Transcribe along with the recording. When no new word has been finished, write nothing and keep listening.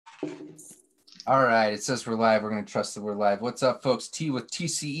All right, it says we're live. We're going to trust that we're live. What's up, folks? Tea with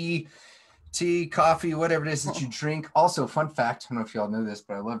TCE, tea, coffee, whatever it is that you drink. Also, fun fact, I don't know if y'all know this,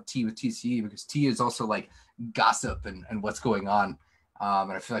 but I love tea with TCE because tea is also like gossip and what's going on.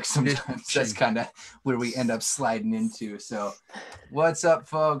 And I feel like sometimes that's kind of where we end up sliding into. So what's up,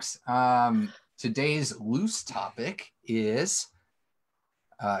 folks? Today's loose topic is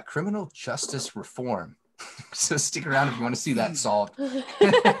criminal justice reform. So stick around if you want to see that solved.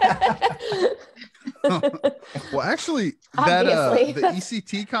 Well, actually, that the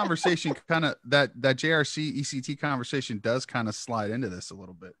ECT conversation kind of that JRC ECT conversation does kind of slide into this a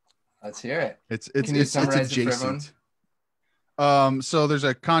little bit. Let's hear it. It's adjacent. So there's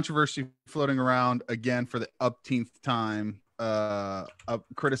a controversy floating around again for the upteenth time,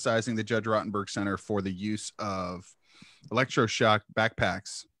 criticizing the Judge Rottenberg Center for the use of electroshock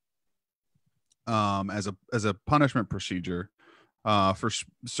backpacks as a punishment procedure for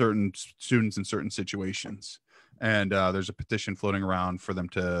certain students in certain situations. And there's a petition floating around for them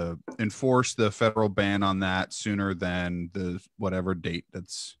to enforce the federal ban on that sooner than the whatever date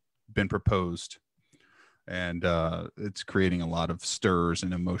that's been proposed. And it's creating a lot of stirs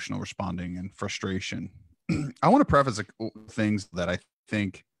and emotional responding and frustration. I want to preface things that I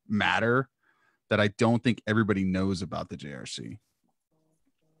think matter that I don't think everybody knows about the JRC.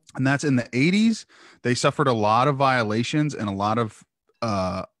 And that's in the 80s, they suffered a lot of violations and a lot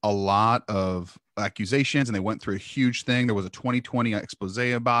of accusations, and they went through a huge thing. There was a 2020 expose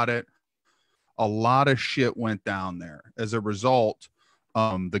about it. A lot of shit went down there. As a result,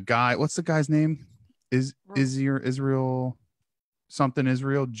 the guy, what's the guy's name? Israel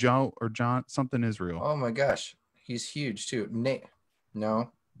Joe or John something Israel. Oh my gosh, he's huge too.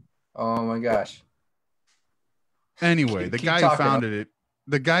 No. Oh my gosh. Anyway, the guy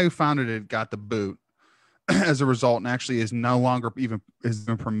who founded it got the boot as a result, and actually is no longer even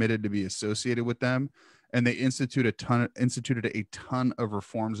been permitted to be associated with them. And they instituted a ton of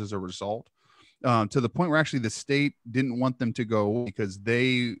reforms as a result, to the point where actually the state didn't want them to go because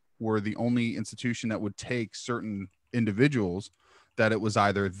they were the only institution that would take certain individuals, that it was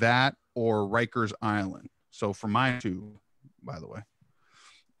either that or Rikers Island. So for mine too, by the way,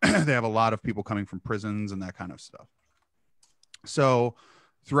 they have a lot of people coming from prisons and that kind of stuff. So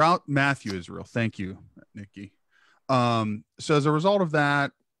throughout Matthew Israel, thank you, Nikki. So as a result of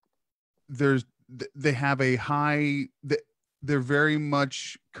that, they have they're very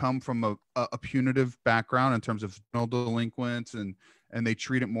much come from a punitive background in terms of delinquents, and they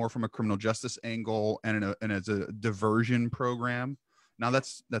treat it more from a criminal justice angle and as a diversion program. Now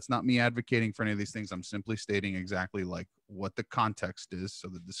that's not me advocating for any of these things. I'm simply stating exactly like what the context is, so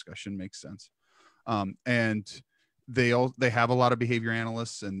the discussion makes sense. And they have a lot of behavior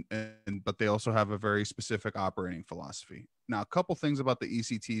analysts, but they also have a very specific operating philosophy. Now, a couple things about the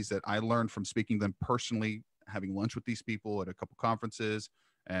ECTs that I learned from speaking to them personally, having lunch with these people at a couple conferences,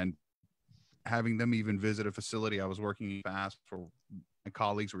 and having them even visit a facility I was working fast for. My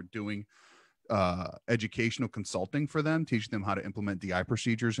colleagues were doing educational consulting for them, teaching them how to implement DI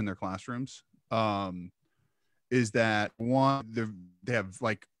procedures in their classrooms. Is that one, they have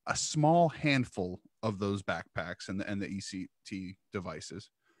like a small handful of those backpacks and the ECT devices.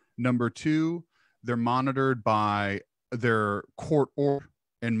 Number two, they're monitored by their court order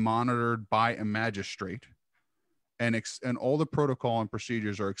and monitored by a magistrate. And all the protocol and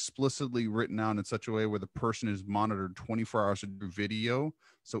procedures are explicitly written out in such a way where the person is monitored 24 hours through video,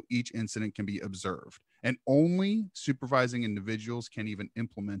 so each incident can be observed. And only supervising individuals can even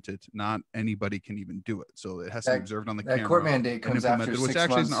implement it. Not anybody can even do it. So it has to be observed on the camera. That court mandate comes after 6 months. Which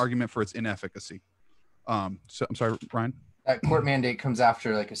actually is an argument for its inefficacy. So I'm sorry, Ryan? That court mandate comes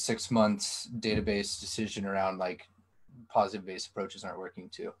after like a 6 months database decision around like positive-based approaches aren't working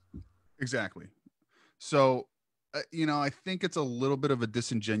too. Exactly. So, I think it's a little bit of a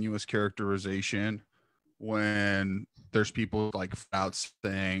disingenuous characterization when there's people like out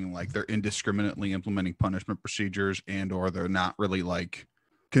saying like they're indiscriminately implementing punishment procedures or they're not really like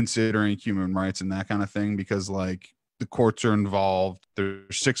considering human rights and that kind of thing, because like the courts are involved.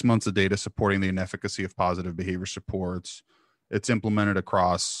 There's 6 months of data supporting the inefficacy of positive behavior supports. It's implemented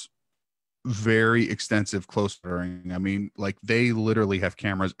across very extensive close monitoring. I mean, like they literally have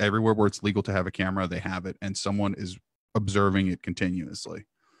cameras everywhere where it's legal to have a camera. They have it, and someone is observing it continuously.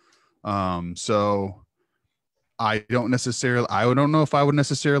 So I don't know if I would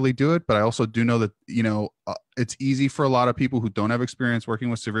necessarily do it, but I also do know that, it's easy for a lot of people who don't have experience working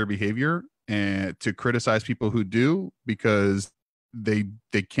with severe behavior and to criticize people who do, because they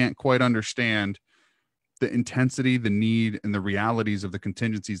can't quite understand the intensity, the need, and the realities of the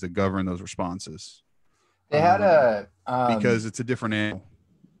contingencies that govern those responses. They had because it's a different animal.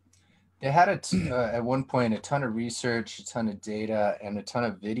 They had at one point a ton of research, a ton of data, and a ton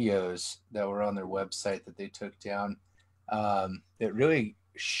of videos that were on their website that they took down. That really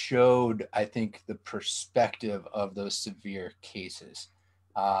showed, I think, the perspective of those severe cases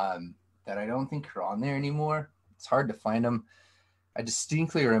that I don't think are on there anymore. It's hard to find them. I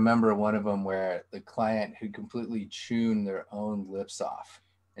distinctly remember one of them where the client had completely chewed their own lips off.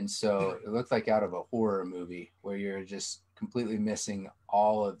 And so it looked like out of a horror movie where you're just completely missing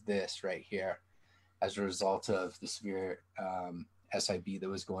all of this right here as a result of the severe SIB that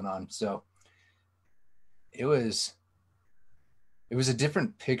was going on. So it was a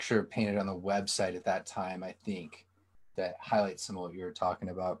different picture painted on the website at that time, I think, that highlights some of what you were talking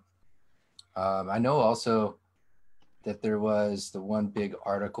about. I know also that there was the one big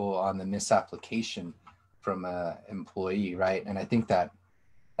article on the misapplication from an employee, right? And I think that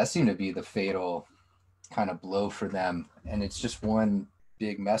seemed to be the fatal kind of blow for them. And it's just one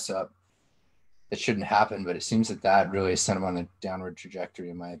big mess up that shouldn't happen, but it seems that really sent them on a downward trajectory,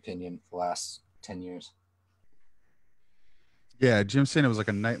 in my opinion, for the last 10 years. Yeah, Jim saying it was like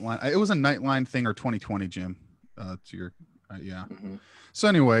a Nightline. It was a Nightline thing or 2020, Jim. To your, yeah. Mm-hmm. So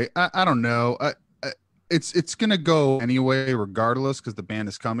anyway, I don't know. It's gonna go anyway, regardless, because the ban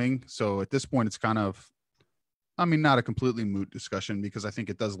is coming. So at this point, it's kind of, I mean, not a completely moot discussion, because I think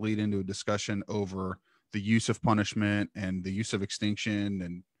it does lead into a discussion over the use of punishment and the use of extinction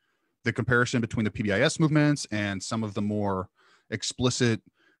and the comparison between the PBIS movements and some of the more explicit,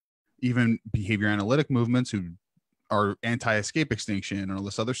 even behavior analytic movements who are anti-escape extinction and all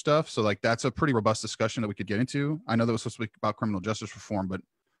this other stuff. So like, that's a pretty robust discussion that we could get into. I know that was supposed to be about criminal justice reform, but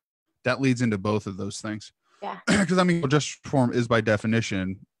that leads into both of those things. Yeah. Because I mean, justice reform is by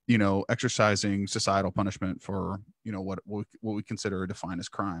definition, you know, exercising societal punishment for, you know, what we consider or define as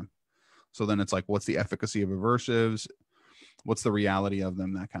crime. So then it's like, what's the efficacy of aversives? What's the reality of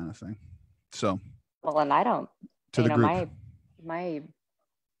them? That kind of thing. So, well, and I don't, to you the know, group. my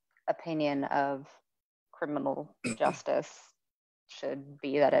opinion of criminal justice should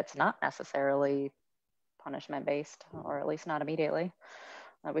be that it's not necessarily punishment based, or at least not immediately.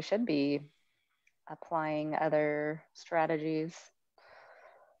 We should be applying other strategies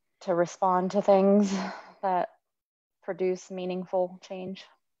to respond to things that produce meaningful change.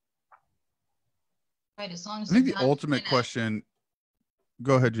 Right, as long as I think the ultimate question.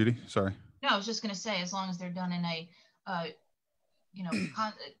 Go ahead, Judy. Sorry. No, I was just going to say, as long as they're done in a, you know,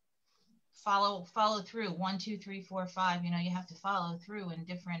 follow through 1, 2, 3, 4, 5. You know, you have to follow through, and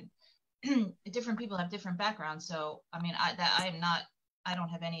different people have different backgrounds. So, I mean, I don't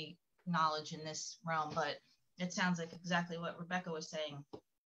have any knowledge in this realm, but it sounds like exactly what Rebecca was saying.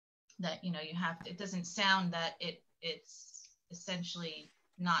 That, you know, you have to, it doesn't sound that it's essentially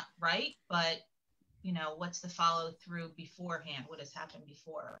not right, but you know, what's the follow through beforehand? What has happened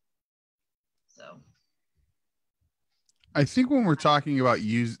before? So I think when we're talking about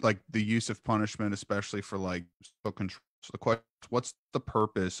the use of punishment, especially for like social control, so the question, what's the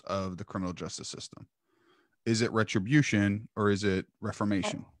purpose of the criminal justice system? Is it retribution or is it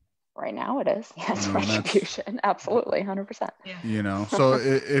reformation? Right now it is. Yes, you know, retribution. Absolutely, 100%. Yeah. You know, so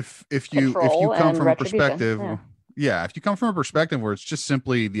if you come from a perspective, if you come from a perspective where it's just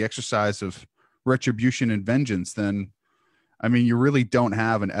simply the exercise of retribution and vengeance, then I mean, you really don't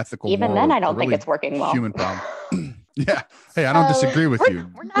have an ethical, even moral, then I don't think it's working well. Human problem. Yeah. Hey, I don't disagree with you.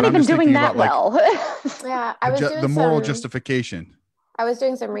 We're not even doing that well. Yeah, I was doing the moral justification. I was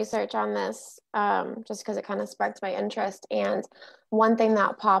doing some research on this just because it kind of sparked my interest. And one thing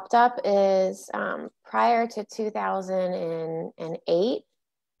that popped up is prior to 2008,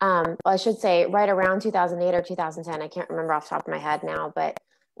 I should say right around 2008 or 2010, I can't remember off the top of my head now, but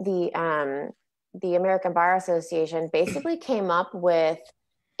the American Bar Association basically came up with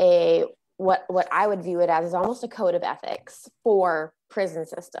what I would view it as is almost a code of ethics for prison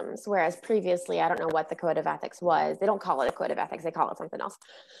systems, whereas previously, I don't know what the code of ethics was. They don't call it a code of ethics. They call it something else.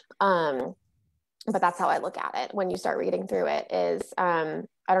 But that's how I look at it when you start reading through it is, I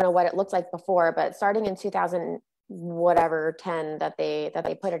don't know what it looked like before, but starting in 2000, whatever 10 that they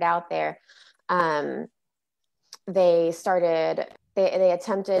put it out there, they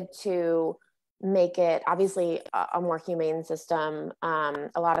attempted to make it obviously a more humane system.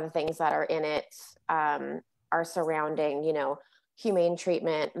 A lot of the things that are in it are surrounding, you know, humane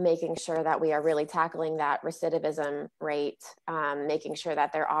treatment, making sure that we are really tackling that recidivism rate, making sure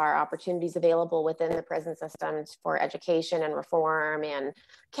that there are opportunities available within the prison systems for education and reform and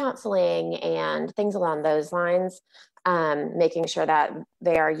counseling and things along those lines, making sure that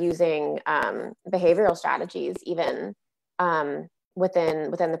they are using behavioral strategies even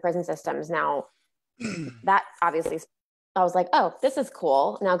within the prison systems. Now, that obviously I was like, oh, this is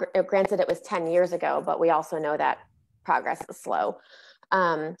cool. Now, granted, it was 10 years ago, but we also know that progress is slow.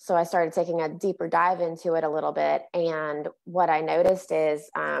 So I started taking a deeper dive into it a little bit. And what I noticed is,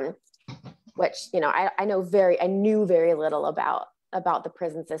 which, I knew very little about the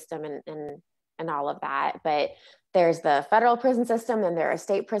prison system and all of that, but there's the federal prison system and there are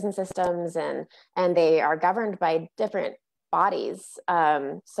state prison systems, and they are governed by different bodies.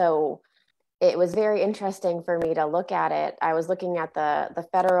 So it was very interesting for me to look at it. I was looking at the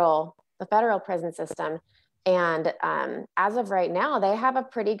federal prison system, and as of right now, they have a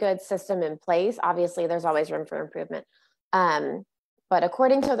pretty good system in place. Obviously, there's always room for improvement, but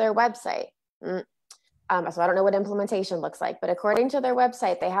according to their website, so I don't know what implementation looks like, but according to their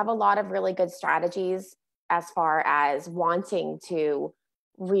website, they have a lot of really good strategies as far as wanting to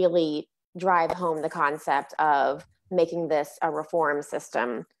really drive home the concept of making this a reform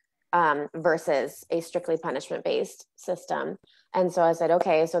system versus a strictly punishment-based system. And so I said,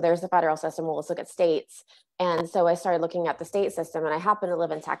 okay, so there's the federal system. Well, let's look at states. And so I started looking at the state system, and I happen to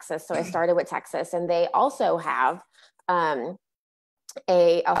live in Texas. So I started with Texas, and they also have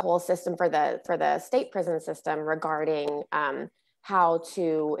a whole system for the state prison system regarding how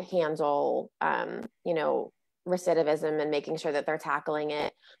to handle, recidivism and making sure that they're tackling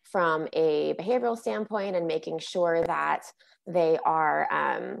it from a behavioral standpoint and making sure that they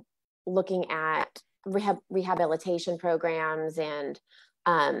are looking at rehabilitation programs and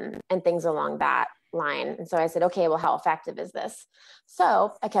things along that line. And so I said, okay, well, how effective is this?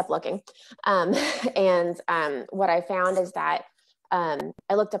 So I kept looking. What I found is that I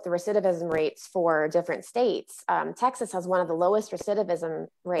looked up the recidivism rates for different states. Texas has one of the lowest recidivism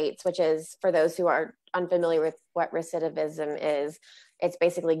rates, which is, for those who are unfamiliar with what recidivism is, it's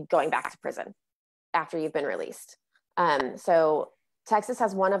basically going back to prison after you've been released. So Texas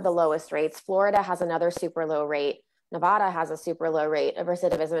has one of the lowest rates. Florida has another super low rate. Nevada has a super low rate of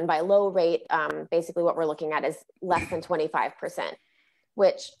recidivism. And by low rate, basically what we're looking at is less than 25%,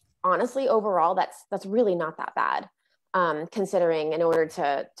 which honestly, overall, that's really not that bad. Considering in order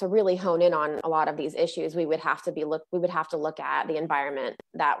to really hone in on a lot of these issues, we would have to look at the environment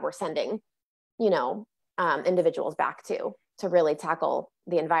that we're sending, individuals back to really tackle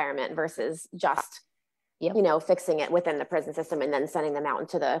the environment versus just, fixing it within the prison system and then sending them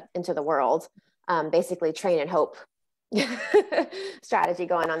out into the world. Basically train and hope strategy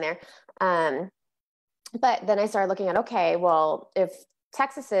going on there. But then I started looking at, okay, well, if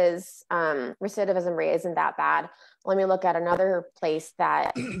Texas's recidivism rate isn't that bad, let me look at another place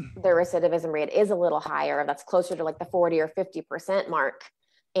that their recidivism rate is a little higher. That's closer to like the 40 or 50% mark.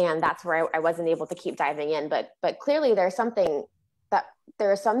 And that's where I wasn't able to keep diving in. But clearly there's something that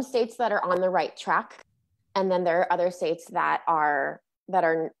there are some states that are on the right track. And then there are other states that are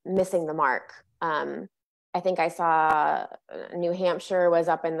missing the mark. I think I saw New Hampshire was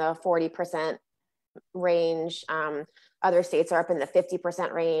up in the 40% range. Other states are up in the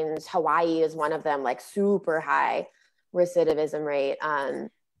 50% range. Hawaii is one of them, like super high recidivism rate.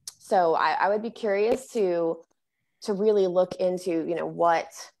 So I would be curious to really look into,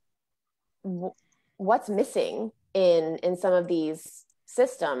 what's missing in some of these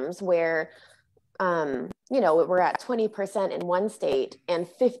systems where, we're at 20% in one state and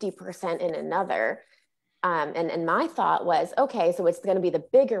 50% in another. And my thought was, okay, so it's going to be the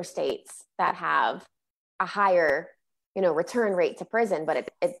bigger states that have a higher, return rate to prison, but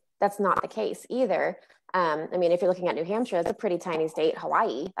that's not the case either. If you're looking at New Hampshire, it's a pretty tiny state.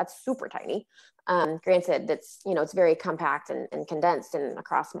 Hawaii, that's super tiny. Granted, it's very compact and condensed and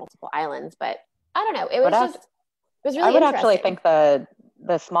across multiple islands, but I don't know. It was really I would actually think the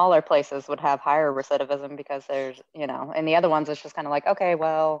smaller places would have higher recidivism because there's, and the other ones, it's just kind of like, okay,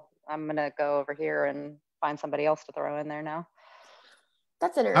 well, I'm going to go over here and find somebody else to throw in there now.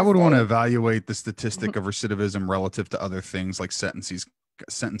 That's interesting. I would want to evaluate the statistic of recidivism relative to other things like sentencing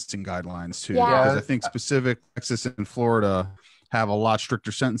guidelines too. Yeah. Because I think specific Texas and Florida have a lot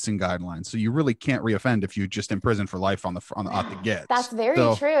stricter sentencing guidelines. So you really can't reoffend if you just imprison for life on the out the get. That's very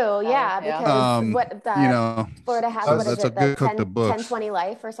true. Yeah. Because Florida has, that's a good cook the books. 10-20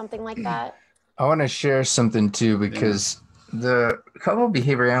 life or something like that. I want to share something too, because the couple of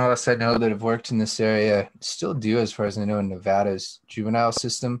behavior analysts I know that have worked in this area still do, as far as I know, in Nevada's juvenile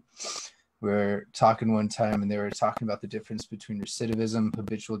system. We're talking one time and they were talking about the difference between recidivism,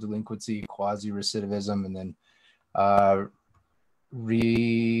 habitual delinquency, quasi-recidivism, and then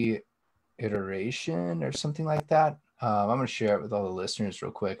reiteration or something like that. I'm going to share it with all the listeners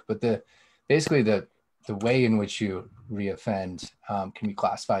real quick. But basically the way in which you reoffend can be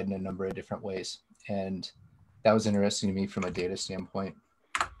classified in a number of different ways. And that was interesting to me from a data standpoint.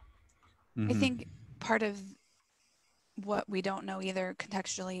 I think part of what we don't know either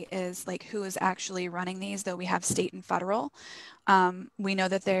contextually is like who is actually running these, though we have state and federal. We know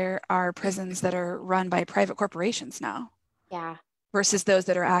that there are prisons that are run by private corporations now. Yeah. Versus those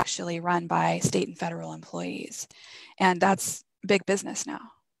that are actually run by state and federal employees. And that's big business now.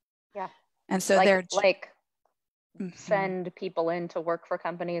 Yeah. And so they're send people in to work for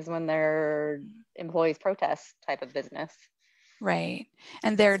companies when their employees protest type of business. Right.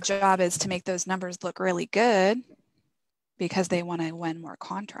 And their job is to make those numbers look really good because they want to win more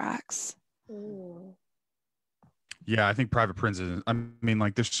contracts. Ooh. Yeah, I think private prisons. I mean,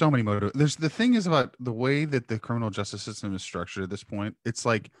 like, there's so many motives. There's the thing is about the way that the criminal justice system is structured at this point. It's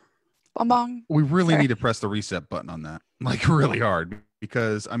like, we really need to press the reset button on that, like, really hard.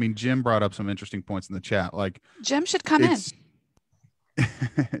 Because I mean, Jim brought up some interesting points in the chat. Like, Jim should come in.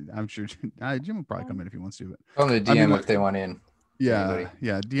 I'm sure Jim will probably come in if he wants to. But on the DM if they want in. Yeah, Anybody.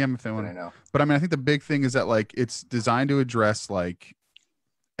 Yeah, DM if they want. I know. But I mean, I think the big thing is that, like, it's designed to address like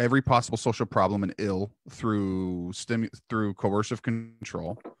every possible social problem and ill through coercive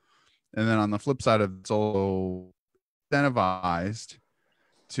control, and then on the flip side of it's also incentivized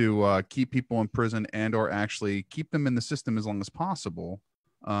to keep people in prison and or actually keep them in the system as long as possible,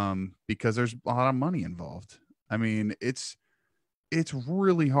 because there's a lot of money involved. I mean, it's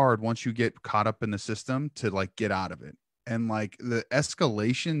really hard once you get caught up in the system to like get out of it, and like the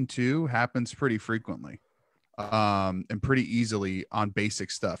escalation too happens pretty frequently. And pretty easily on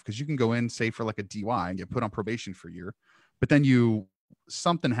basic stuff, because you can go in, say, for like a DUI and get put on probation for a year, but then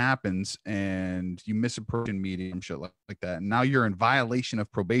something happens and you miss a probation meeting, shit like that, and now you're in violation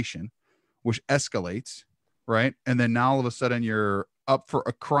of probation, which escalates, right? And then now all of a sudden you're up for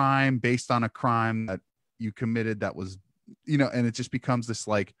a crime based on a crime that you committed that was, and it just becomes this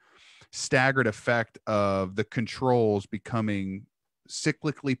like staggered effect of the controls becoming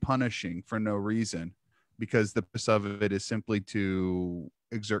cyclically punishing for no reason, because the purpose of it is simply to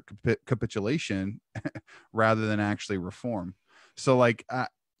exert capitulation rather than actually reform. So like,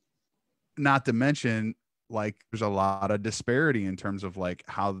 not to mention, like, there's a lot of disparity in terms of like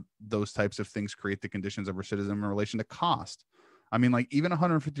how those types of things create the conditions of recidivism in relation to cost. I mean, like, even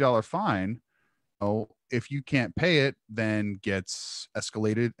 $150 fine, if you can't pay it, then gets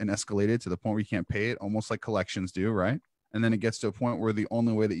escalated to the point where you can't pay it, almost like collections do, right? And then it gets to a point where the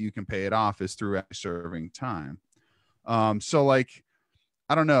only way that you can pay it off is through serving time. So like,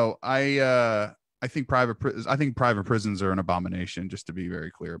 I don't know. I think private prisons are an abomination, just to be very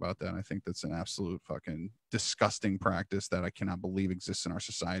clear about that. I think that's an absolute fucking disgusting practice that I cannot believe exists in our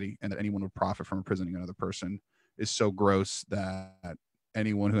society, and that anyone would profit from imprisoning another person is so gross that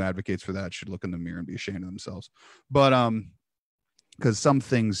anyone who advocates for that should look in the mirror and be ashamed of themselves. But because some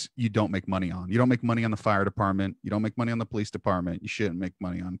things you don't make money on. You don't make money on the fire department. You don't make money on the police department. You shouldn't make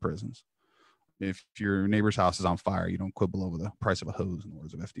money on prisons. If your neighbor's house is on fire, you don't quibble over the price of a hose, in the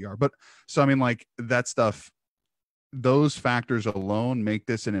words of FDR. But so, I mean, like, that stuff, those factors alone make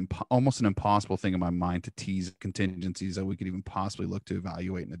this almost an impossible thing in my mind to tease contingencies that we could even possibly look to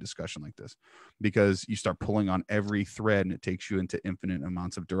evaluate in a discussion like this, because you start pulling on every thread and it takes you into infinite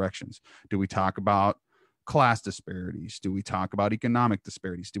amounts of directions. Do we talk about class disparities? Do we talk about economic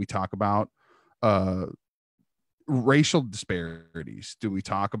disparities? Do we talk about racial disparities? Do we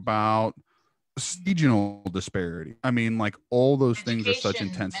talk about regional disparity? I mean, like, all those things are such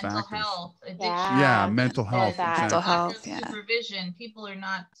intense mental factors. Health, addiction, mental health, supervision. People are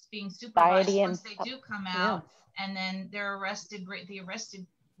not being supervised once they do come out, and then they're arrested.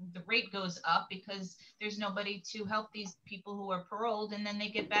 The rate goes up because there's nobody to help these people who are paroled, and then they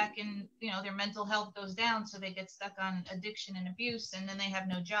get back and their mental health goes down, so they get stuck on addiction and abuse, and then they have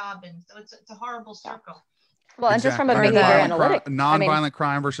no job, and so it's a horrible circle. Well, and just from a behavior analytic, non-violent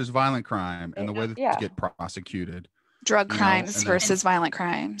crime versus violent crime, and the way that they get prosecuted, drug crimes versus violent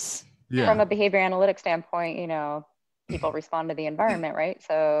crimes. Yeah. From a behavior analytic standpoint, people respond to the environment, right?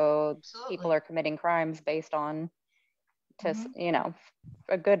 So people are committing crimes based on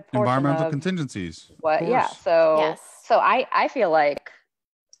a good portion environmental of contingencies. So I feel like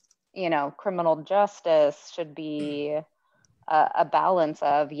criminal justice should be a balance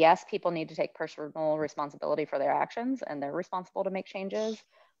of, yes, people need to take personal responsibility for their actions and they're responsible to make changes,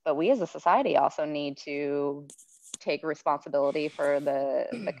 but we as a society also need to take responsibility for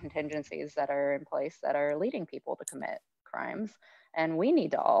the contingencies that are in place that are leading people to commit crimes. And we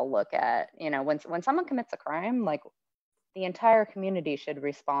need to all look at, when someone commits a crime, like, the entire community should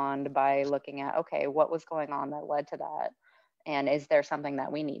respond by looking at, okay, what was going on that led to that? And is there something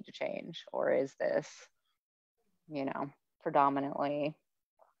that we need to change? Or is this, predominantly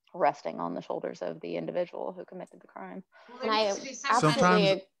resting on the shoulders of the individual who committed the crime? And I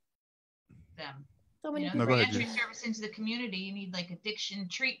absolutely them. So many the reentry service into the community. You need like addiction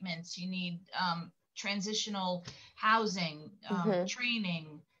treatments. You need transitional housing,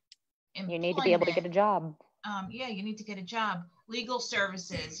 training. You need to be able to get a job. You need to get a job. Legal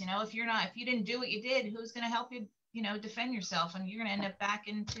services. If you didn't do what you did, who's going to help you? Defend yourself, and you're going to end up back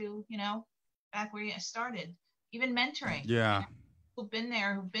into back where you started. Even mentoring. Yeah. Who've been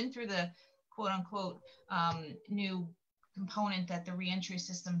through the quote unquote new component that the reentry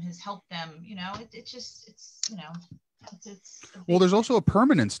system has helped them. Well, there's also a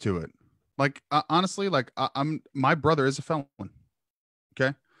permanence to it. Like honestly, like my brother is a felon.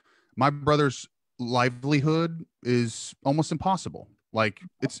 Okay, my brother's livelihood is almost impossible. Like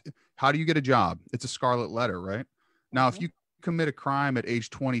it's how do you get a job? It's a scarlet letter, right? Now, if you commit a crime at age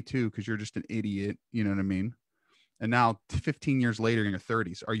 22 because you're just an idiot, you know what I mean? And now 15 years later in your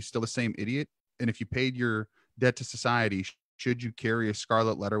 30s, are you still the same idiot? And if you paid your debt to society, should you carry a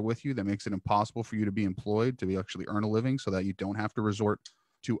scarlet letter with you that makes it impossible for you to be employed, to actually earn a living so that you don't have to resort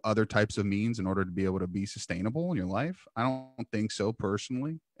to other types of means in order to be able to be sustainable in your life? I don't think so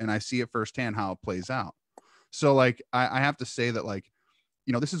personally. And I see it firsthand how it plays out. So like, I have to say that like,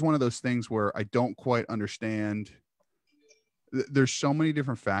 this is one of those things where I don't quite understand. There's so many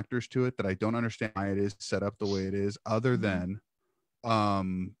different factors to it that I don't understand why it is set up the way it is, other than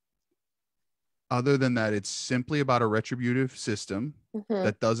that it's simply about a retributive system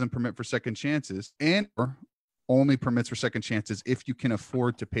that doesn't permit for second chances, and only permits for second chances if you can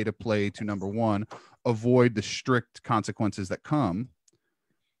afford to pay to play to, number one, avoid the strict consequences that come,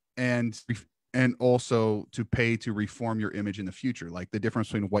 and also to pay to reform your image in the future, like the difference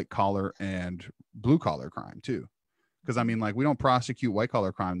between white collar and blue collar crime too. Because I mean, like, we don't prosecute white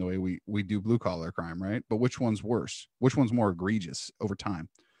collar crime the way we do blue collar crime, right? But which one's worse? Which one's more egregious over time?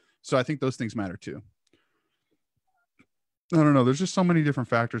 So I think those things matter too. I don't know. There's just so many different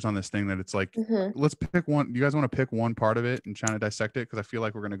factors on this thing that it's like, let's pick one. You guys want to pick one part of it and try to dissect it? Because I feel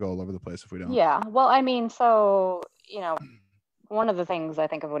like we're going to go all over the place if we don't. Yeah. Well, I mean, so, one of the things I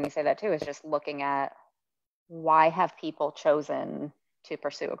think of when you say that too is just looking at why have people chosen to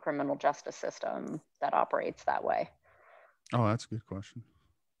pursue a criminal justice system that operates that way? Oh, that's a good question.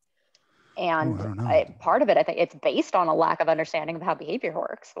 And part of it, I think it's based on a lack of understanding of how behavior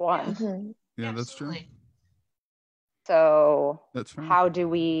works. One. Yeah, that's true. So how do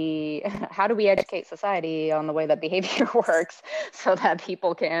we educate society on the way that behavior works so that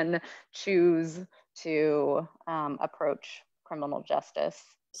people can choose to approach criminal justice?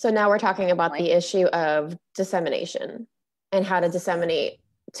 So now we're talking about the issue of dissemination and how to disseminate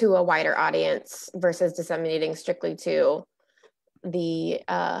to a wider audience versus disseminating strictly to the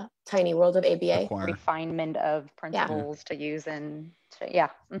tiny world of ABA. Refinement of principles to use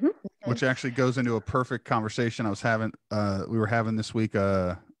which actually goes into a perfect conversation we were having this week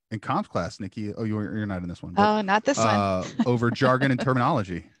in comps class, Nikki. Oh, you're not in this one. But, not this one. Over jargon and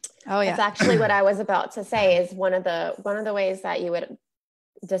terminology. Oh yeah. That's actually what I was about to say, is one of the ways that you would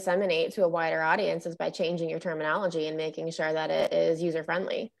disseminate to a wider audience is by changing your terminology and making sure that it is user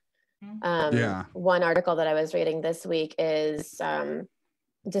friendly. One article that I was reading this week is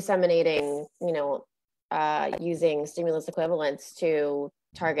disseminating, using stimulus equivalents to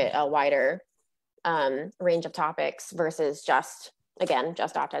target a wider range of topics versus just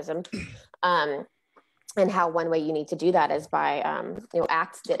autism. And how one way you need to do that is by,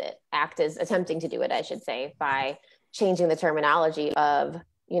 ACT did it. ACT is attempting to do it, I should say, by changing the terminology of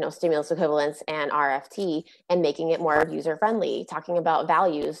stimulus equivalents and RFT and making it more user friendly, talking about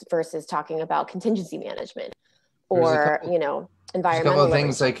values versus talking about contingency management or, environmental. There's a couple of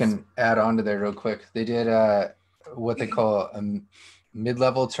things I can add on to there real quick. They did what they call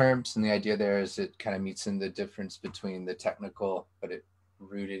mid-level terms. And the idea there is it kind of meets in the difference between the technical, but it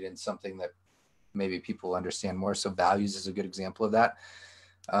rooted in something that maybe people understand more. So values is a good example of that.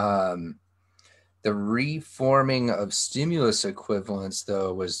 The reforming of stimulus equivalents,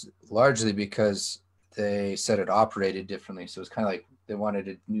 though, was largely because they said it operated differently. So it's kind of like they wanted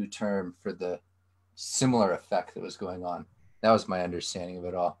a new term for the similar effect that was going on. That was my understanding of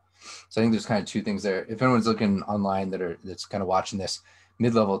it all. So I think there's kind of two things there. If anyone's looking online that's kind of watching this,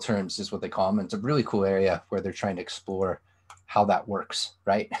 mid-level terms is what they call them. And it's a really cool area where they're trying to explore how that works,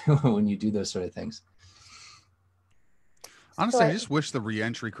 right? When you do those sort of things. Honestly, I just wish the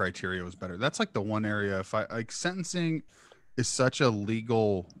reentry criteria was better. That's like the one area, if I like, sentencing is such a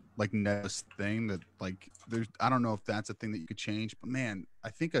legal thing that I don't know if that's a thing that you could change, but man, I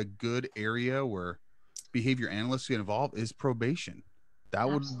think a good area where behavior analysts get involved is probation. That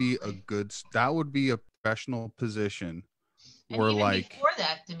would be a professional position. And where even before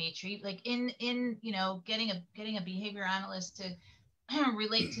that, Dimitri, like in getting a behavior analyst to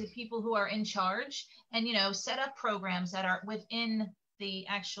relate to the people who are in charge, and, you know, set up programs that are within the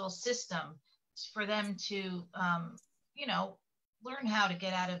actual system for them to, you know, learn how to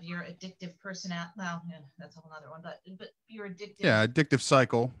get out of your addictive personality. Well, yeah, that's a whole other one, but your addictive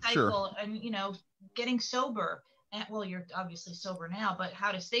cycle. Sure. And, you know, getting sober. And, well, you're obviously sober now, but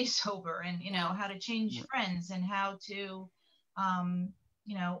how to stay sober, and, you know, how to change friends, and how to,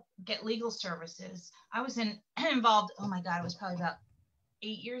 you know, get legal services. I was involved, oh my God, it was probably about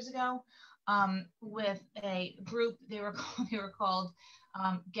 8 years ago, with a group. They were called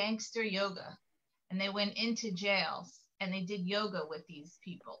Gangster Yoga, and they went into jails and they did yoga with these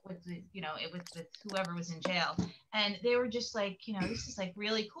people, with the, you know, with whoever was in jail. And they were just like, you know, this is like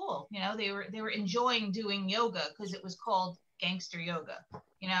really cool. You know, they were enjoying doing yoga because it was called gangster yoga,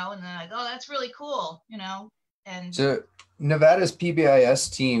 you know, and they're like, oh, that's really cool, you know. And so Nevada's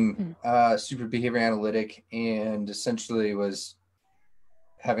PBIS team, super behavior analytic, and essentially was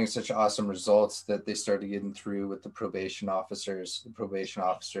having such awesome results that they started getting through with the probation officers. The probation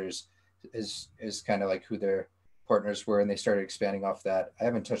officers is kind of like who their partners were, and they started expanding off that. I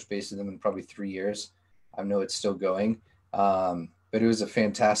haven't touched base with them in probably 3 years. I know it's still going, but it was a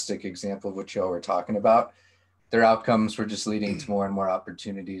fantastic example of what y'all were talking about. Their outcomes were just leading to more and more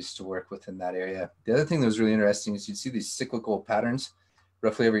opportunities to work within that area. The other thing that was really interesting is you'd see these cyclical patterns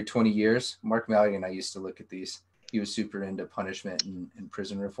roughly every 20 years. Mark Malley and I used to look at these. He was super into punishment and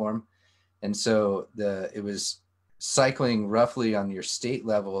prison reform. And so it was cycling roughly on your state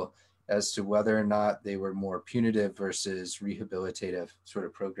level as to whether or not they were more punitive versus rehabilitative sort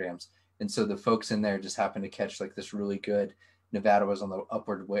of programs. And so the folks in there just happened to catch like this really good. Nevada was on the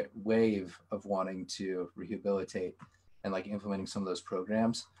upward wave of wanting to rehabilitate and like implementing some of those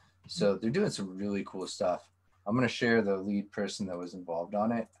programs. So they're doing some really cool stuff. I'm going to share the lead person that was involved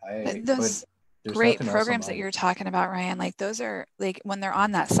on it. Those great programs that you're talking about, Ryan, like those are like when they're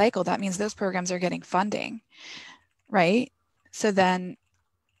on that cycle, that means those programs are getting funding, right? So then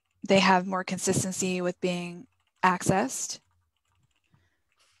they have more consistency with being accessed.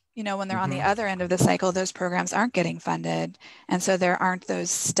 You know, when they're on the other end of the cycle, those programs aren't getting funded. And so there aren't those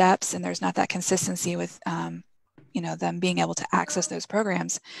steps, and there's not that consistency with, you know, them being able to access those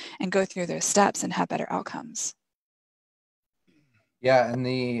programs and go through those steps and have better outcomes. Yeah, and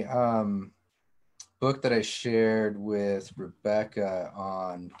the book that I shared with Rebecca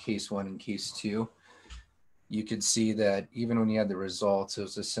on case 1 and case 2, you could see that even when you had the results, it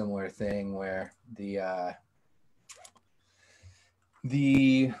was a similar thing where the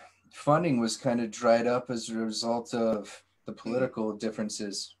funding was kind of dried up as a result of the political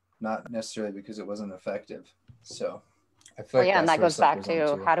differences, not necessarily because it wasn't effective. So I feel and that goes back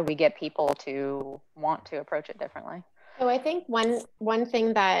to how do we get people to want to approach it differently? So I think one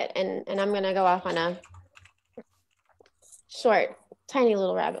thing that, and I'm going to go off on a short, tiny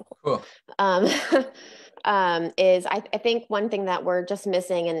little rabbit hole. Cool. Is I think one thing that we're just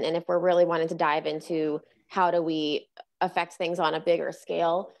missing, and if we're really wanting to dive into how do we affect things on a bigger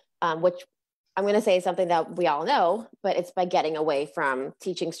scale, which I'm going to say is something that we all know, but it's by getting away from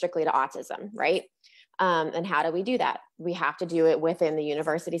teaching strictly to autism, right? And how do we do that? We have to do it within the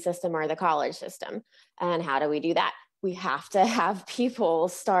university system or the college system. And how do we do that? We have to have people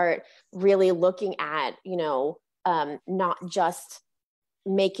start really looking at, you know, not just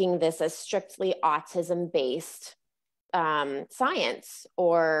making this a strictly autism-based science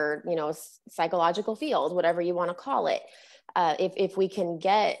or, you know, psychological field, whatever you want to call it. If we can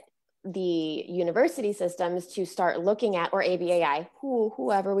get the university systems to start looking at, or ABAI,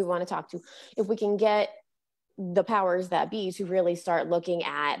 whoever we want to talk to, if we can get the powers that be to really start looking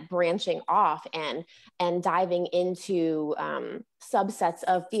at branching off and diving into subsets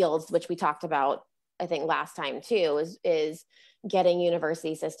of fields, which we talked about, I think last time too, is getting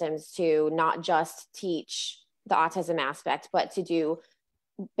university systems to not just teach the autism aspect, but to do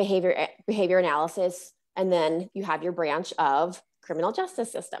behavior analysis. And then you have your branch of criminal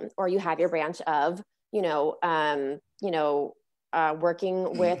justice system, or you have your branch of,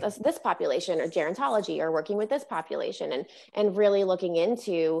 working with this population, or gerontology, or working with this population, and really looking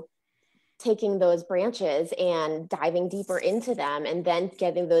into taking those branches and diving deeper into them, and then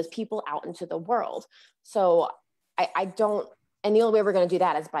getting those people out into the world. So and the only way we're going to do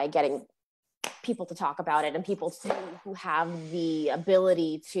that is by getting people to talk about it, and people who have the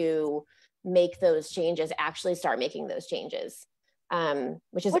ability to make those changes actually start making those changes.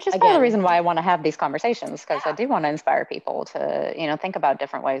 Which is part of the reason why I want to have these conversations, because I do want to inspire people to, you know, think about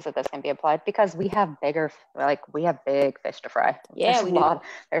different ways that this can be applied, because we have big fish to fry. Yeah,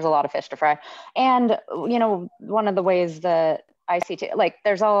 there's a lot of fish to fry. And, you know, one of the ways that I see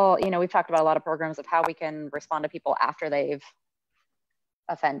we've talked about a lot of programs of how we can respond to people after they've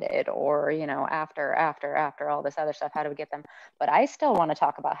offended, or, you know, after all this other stuff, how do we get them? But I still want to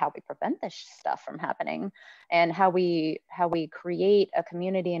talk about how we prevent this stuff from happening, and how we create a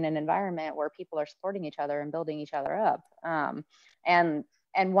community and an environment where people are supporting each other and building each other up. And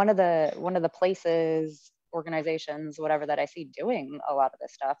one of the places, organizations, whatever, that I see doing a lot of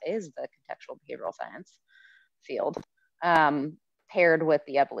this stuff is the contextual behavioral science field, paired with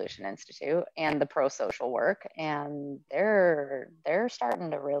the Evolution Institute and the pro-social work. And they're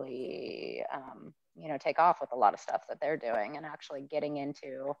starting to really, you know, take off with a lot of stuff that they're doing, and actually getting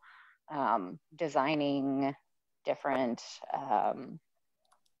into designing different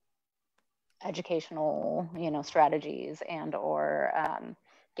educational, you know, strategies, and or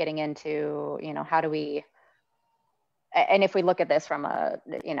getting into, you know, how do we, and if we look at this from a,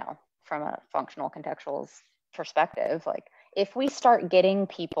 you know, from a functional contextual perspective, like, if we start getting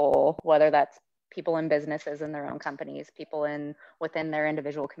people, whether that's people in businesses in their own companies, people within their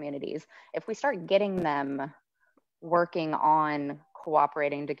individual communities, if we start getting them working on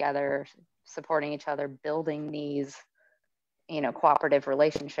cooperating together, supporting each other, building these, you know, cooperative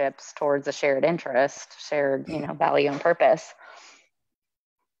relationships towards a shared interest, shared, you know, value and purpose,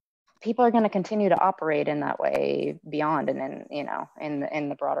 people are going to continue to operate in that way beyond, and in, you know, in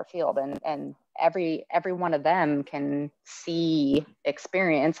the broader field, and every one of them can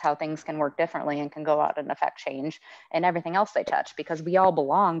experience how things can work differently, and can go out and affect change in everything else they touch, because we all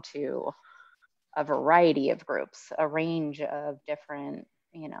belong to a variety of groups, a range of different,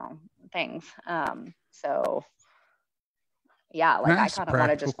 you know, things. So yeah, like, I kind of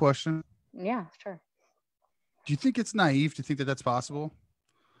want to just question. Yeah, sure. Do you think it's naive to think that that's possible?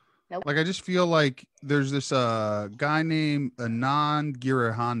 Nope. Like, I just feel like there's this guy named Anand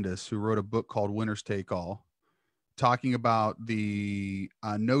Giridharadas who wrote a book called Winners Take All, talking about the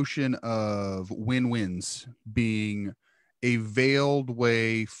notion of win-wins being a veiled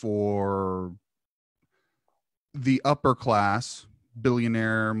way for the upper class,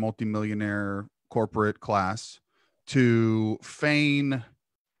 billionaire, multimillionaire, corporate class, to feign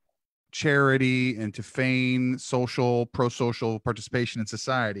charity and to feign pro-social participation in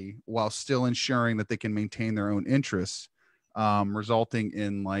society, while still ensuring that they can maintain their own interests, resulting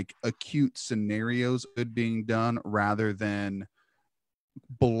in like acute scenarios of it being done, rather than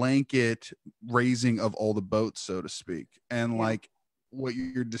blanket raising of all the boats, so to speak. And like what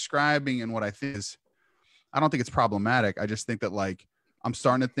you're describing, and what I think is, I don't think it's problematic. I just think that, like, I'm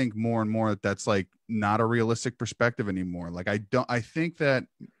starting to think more and more that that's like not a realistic perspective anymore. Like, I think that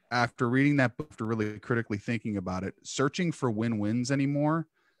after reading that book, after really critically thinking about it, searching for win-wins anymore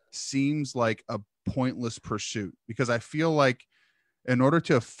seems like a pointless pursuit, because I feel like in order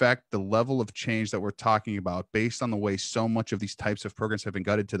to affect the level of change that we're talking about, based on the way so much of these types of programs have been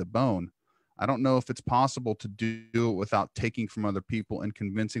gutted to the bone, I don't know if it's possible to do it without taking from other people and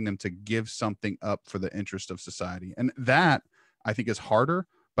convincing them to give something up for the interest of society. And that, I think, is harder,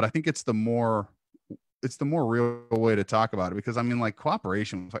 but I think it's the more real way to talk about it, because I mean, like,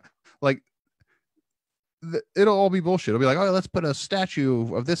 cooperation, like it'll all be bullshit. It'll be like, oh, let's put a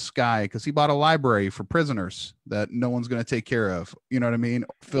statue of this guy because he bought a library for prisoners that no one's going to take care of. You know what I mean?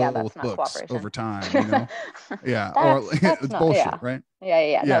 Filled with books over time, you know? Yeah. Or it's bullshit, right?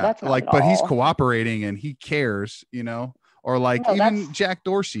 Yeah. No, that's not like, at but all. He's cooperating and he cares, you know? Or like, even Jack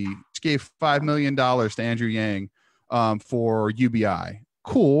Dorsey gave $5 million to Andrew Yang for UBI.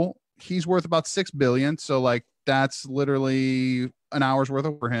 Cool. He's worth about $6 billion. So like, that's literally an hour's worth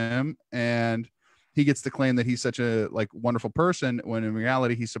for him. And he gets to claim that he's such a like wonderful person, when in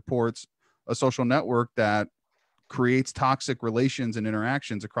reality he supports a social network that creates toxic relations and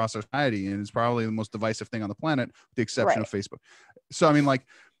interactions across society, and is probably the most divisive thing on the planet, with the exception of Facebook. So I mean, like,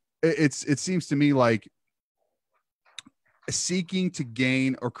 it seems to me like seeking to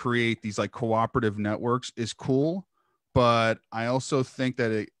gain or create these like cooperative networks is cool, but I also think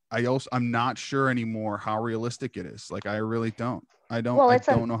that I'm not sure anymore how realistic it is. Like, I really don't. I don't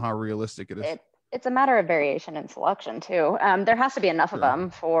know how realistic it is. It's a matter of variation and selection too. There has to be enough of them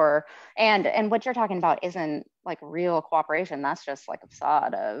for, and what you're talking about isn't like real cooperation. That's just like a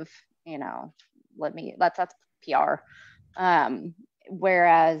facade of, you know, that's PR.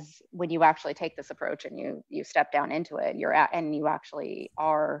 Whereas when you actually take this approach and you step down into it, and you actually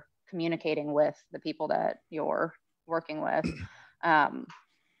are communicating with the people that you're working with,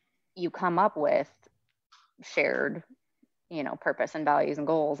 you come up with shared, you know, purpose and values and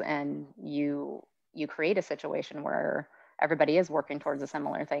goals, and you create a situation where everybody is working towards a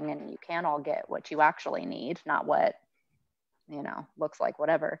similar thing, and you can all get what you actually need, not what, you know, looks like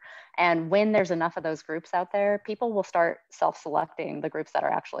whatever. And when there's enough of those groups out there, people will start self-selecting the groups that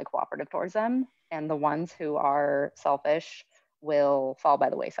are actually cooperative towards them, and the ones who are selfish will fall by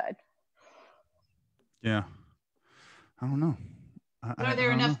the wayside. Yeah. I don't know. Are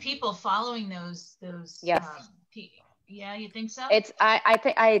there enough people following those? Yes. Yeah, you think so?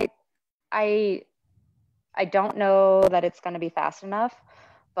 I don't know that it's going to be fast enough,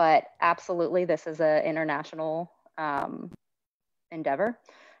 but absolutely, this is an international endeavor,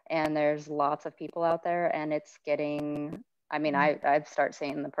 and there's lots of people out there, and it's getting. I mean, I've started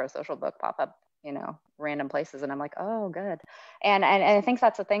seeing the pro-social book pop up, random places, and I'm like, oh, good. And I think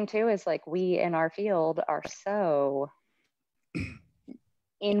that's the thing too, is like we in our field are so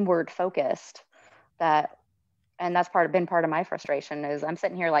inward focused that, and that's been part of my frustration, is I'm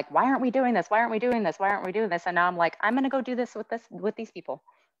sitting here like, why aren't we doing this? Why aren't we doing this? Why aren't we doing this? And now I'm like, I'm going to go do this with these people,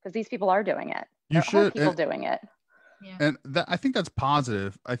 because these people are doing it. You should. People doing it. Yeah. And I think that's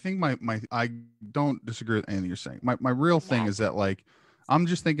positive. I think I don't disagree with anything you're saying. My real thing is that, like, I'm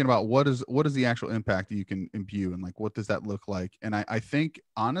just thinking about what is the actual impact that you can imbue, and like, what does that look like? And I think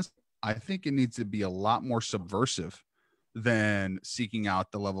it needs to be a lot more subversive than seeking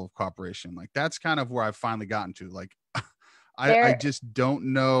out the level of cooperation. Like, that's kind of where I've finally gotten to. Like, I just don't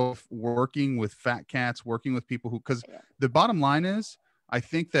know if working with fat cats, working with people because the bottom line is, I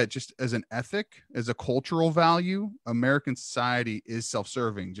think that just as an ethic, as a cultural value, American society is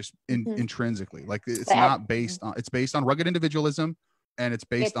self-serving, just intrinsically. Like, it's not based on, it's based on rugged individualism, and it's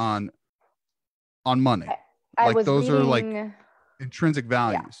based on money. Like, those are like intrinsic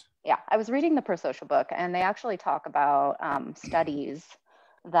values. Yeah, I was reading the pro-social book, and they actually talk about studies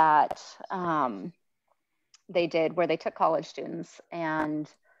that they did where they took college students, and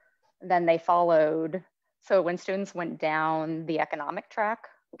then they followed. So when students went down the economic track,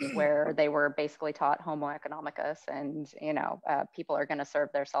 where they were basically taught homo economicus and, people are going to serve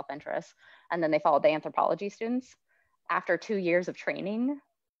their self-interest, and then they followed the anthropology students, after 2 years of training,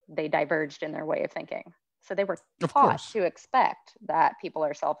 they diverged in their way of thinking. So they were taught to expect that people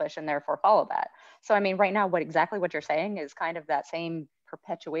are selfish and therefore follow that. So, I mean, right now, exactly what you're saying is kind of that same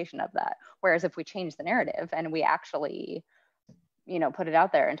perpetuation of that. Whereas if we change the narrative and we actually, put it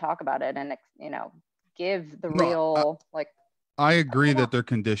out there and talk about it and, give the real, like. I agree that they're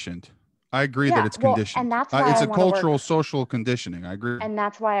conditioned. I agree that it's conditioned. And that's why it's a cultural, social conditioning. I agree. And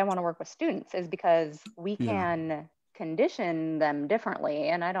that's why I want to work with students, is because we can condition them differently.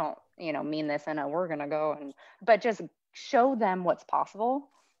 And I don't, mean this in a, we're going to go but just show them what's possible,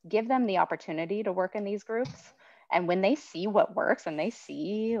 give them the opportunity to work in these groups. And when they see what works and they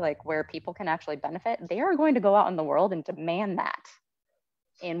see like where people can actually benefit, they are going to go out in the world and demand that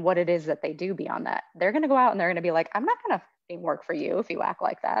in what it is that they do beyond that. They're going to go out and they're going to be like, I'm not going to work for you if you act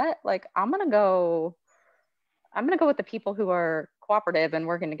like that. Like, I'm going to go with the people who are cooperative and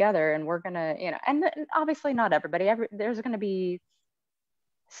working together, and we're going to, and obviously not everybody, there's going to be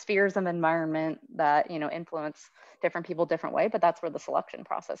spheres of environment that, influence different people different way, but that's where the selection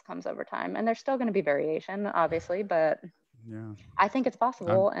process comes over time. And there's still going to be variation, obviously, but I think it's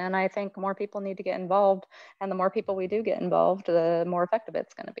possible. And I think more people need to get involved, and the more people we do get involved, the more effective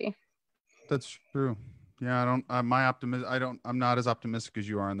it's going to be. That's true. Yeah. I'm not as optimistic as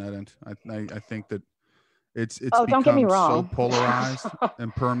you are on that end. I think that it's don't get me wrong. So polarized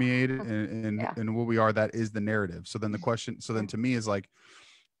and permeated and what we are, that is the narrative. So then to me is like,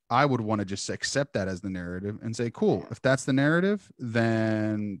 I would want to just accept that as the narrative and say, cool, if that's the narrative,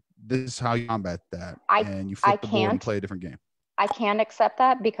 then this is how you combat that. And you flip the board and play a different game. I can't accept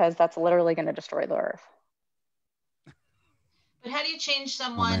that, because that's literally going to destroy the earth. But how do you change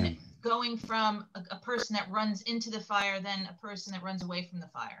someone going from a person that runs into the fire, then a person that runs away from the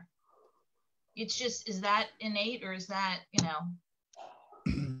fire? It's just, is that innate, or is that,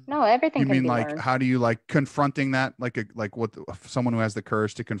 No, everything. You mean like learned. How do you like confronting that, like someone who has the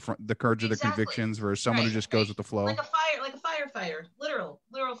courage to confront the courage of the convictions versus someone who just goes with the flow? Like a firefighter, literal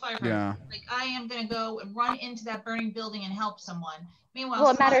firefighter. Yeah. Like, I am going to go and run into that burning building and help someone. Meanwhile,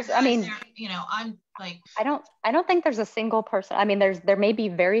 well, it matters. I mean, I'm like, I don't think there's a single person. I mean, there may be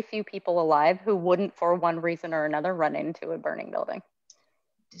very few people alive who wouldn't, for one reason or another, run into a burning building.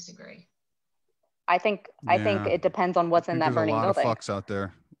 Disagree. I think it depends on what's in that burning building. There's a lot of fucks out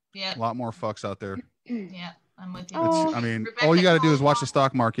there. Yeah. A lot more fucks out there. Yeah, I'm with you. All you got to do is watch the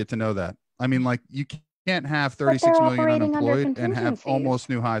stock market to know that. I mean, like, you can't have 36 million unemployed and have almost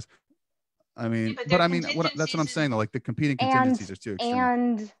new highs. I mean, that's what I'm saying though. Like, the competing contingencies are too extreme.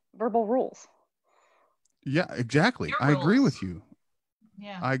 And verbal rules. Yeah, exactly. I agree with you.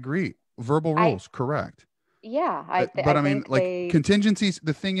 Yeah, I agree. Verbal rules, correct. Yeah, contingencies.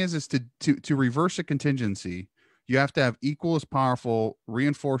 The thing is to reverse a contingency, you have to have equal as powerful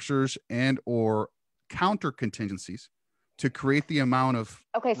reinforcers and or counter contingencies to create the amount of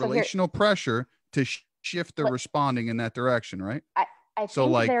relational pressure to shift their responding in that direction, right? I think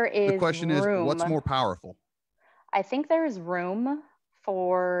like there is the question room. Is what's more powerful? I think there is room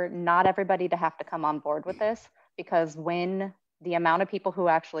for not everybody to have to come on board with this, because when the amount of people who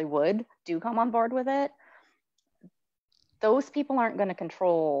actually do come on board with it, those people aren't going to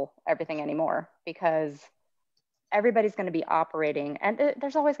control everything anymore, because everybody's going to be operating, and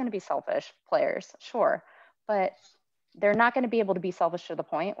there's always going to be selfish players, sure, but they're not going to be able to be selfish to the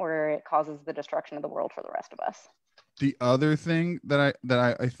point where it causes the destruction of the world for the rest of us. The other thing that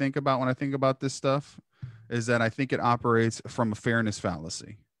I think about when I think about this stuff is that I think it operates from a fairness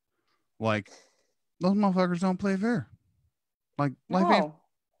fallacy. Like, those motherfuckers don't play fair. Like, life ain't,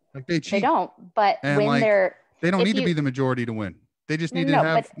 like they cheat. They don't, but and when like, they don't need to be the majority to win. They just need to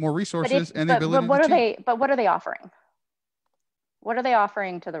have more resources and the ability to cheat. But what are they offering? What are they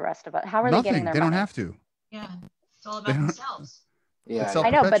offering to the rest of us? How are they getting their money? They don't have to. Yeah, it's all about themselves. Yeah, I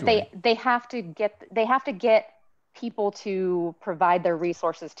know, but they have to get people to provide their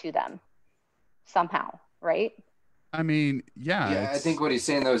resources to them somehow, right? I mean, yeah, I think what he's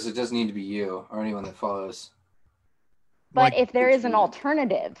saying though is it doesn't need to be you or anyone that follows. But like, if there is an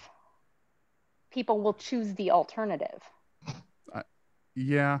alternative, people will choose the alternative.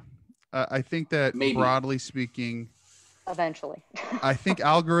 I think that broadly speaking, eventually, I think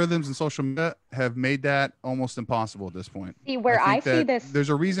algorithms and social media have made that almost impossible at this point. See, where I see this, there's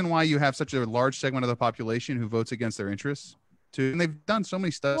a reason why you have such a large segment of the population who votes against their interests. And they've done so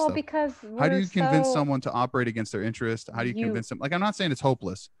many stuff. Well, because how do you convince someone to operate against their interest? How do you convince them? Like, I'm not saying it's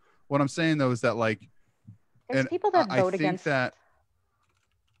hopeless. What I'm saying though is that like, there's people that vote against that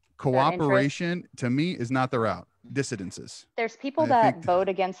cooperation to me is not the route. Dissidences. There's people that vote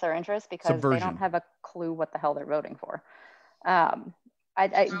against their interests because they don't have a clue what the hell they're voting for.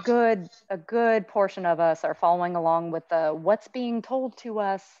 A good portion of us are following along with what's being told to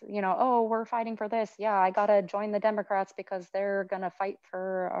us, oh, we're fighting for this. Yeah, I got to join the Democrats because they're going to fight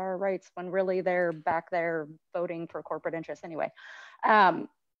for our rights, when really they're back there voting for corporate interests anyway.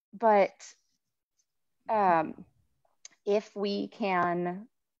 If we can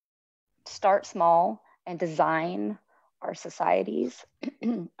start small and design our societies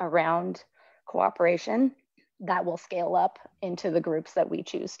around cooperation, that will scale up into the groups that we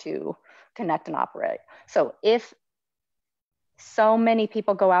choose to connect and operate. So if so many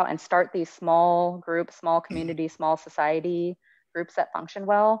people go out and start these small groups, small community, small society groups that function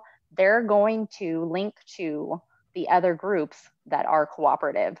well, they're going to link to the other groups that are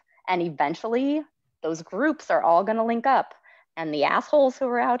cooperative. And eventually those groups are all going to link up, and the assholes who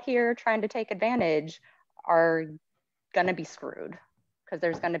are out here trying to take advantage are going to be screwed, because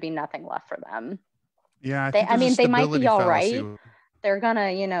there's going to be nothing left for them. Yeah, they might be all right. They're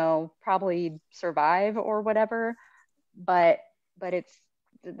gonna, probably survive or whatever, but it's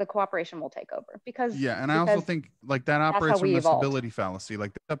the cooperation will take over because I also think like that operates from the stability fallacy,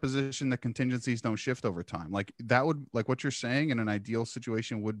 like the position that contingencies don't shift over time. Like that would, like what you're saying in an ideal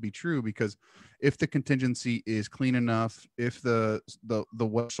situation would be true, because if the contingency is clean enough, if the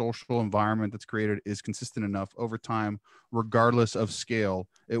social environment that's created is consistent enough over time, regardless of scale,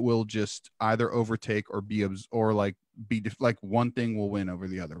 it will just either overtake or be one thing will win over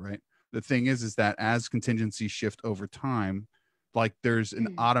the other, right? The thing is that as contingencies shift over time, like there's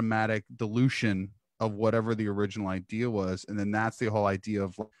an automatic dilution of whatever the original idea was. And then that's the whole idea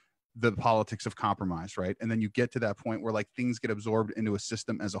of the politics of compromise, right? And then you get to that point where like things get absorbed into a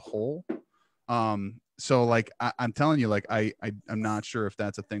system as a whole. So like I'm telling you, like I'm not sure if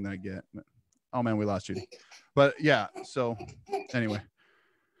that's a thing that I get. But, oh man, we lost Judy. But yeah, so anyway.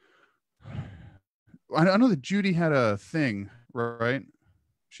 I know that Judy had a thing, right?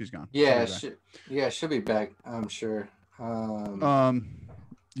 She's gone. Yeah, she'll be back, I'm sure.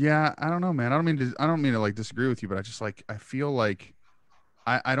 Yeah, I don't know, man. I don't mean to like disagree with you, but I just like, I feel like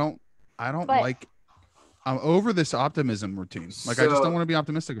I don't like, I'm over this optimism routine. Like, I just don't want to be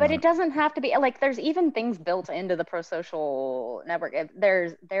optimistic about it. But it doesn't have to be like, there's even things built into the pro-social network.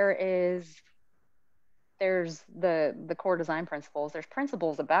 There's the core design principles. There's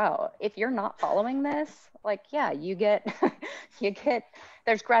principles about if you're not following this, like, yeah, you get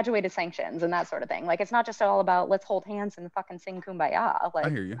there's graduated sanctions and that sort of thing. Like, it's not just all about let's hold hands and fucking sing kumbaya. Like, I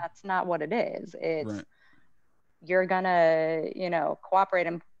hear you. That's not what it is. It's You're gonna, cooperate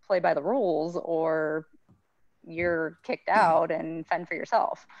and play by the rules, or you're kicked out and fend for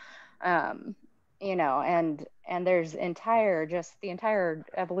yourself. And there's the entire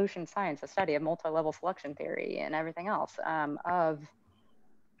evolution science, a study of multi-level selection theory and everything else, of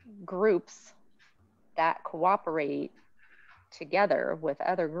groups that cooperate together with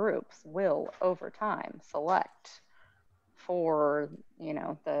other groups will over time select for,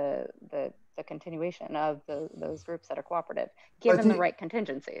 the the continuation of those groups that are cooperative, given the right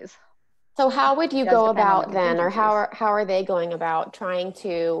contingencies. So how would you go about then, or how are they going about trying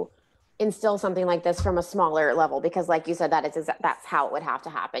to instill something like this from a smaller level? Because like you said, that's how it would have to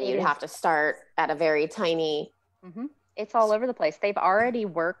happen. You'd have to start at a very tiny. Mm-hmm. It's all over the place. They've already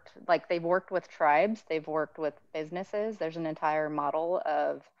worked, they've worked with tribes, they've worked with businesses. There's an entire model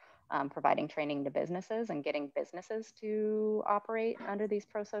of providing training to businesses and getting businesses to operate under these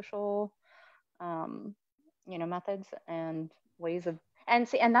pro-social, methods and ways of. And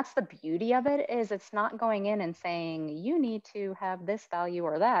that's the beauty of it, is it's not going in and saying you need to have this value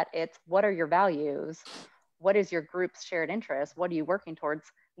or that. It's what are your values? What is your group's shared interest? What are you working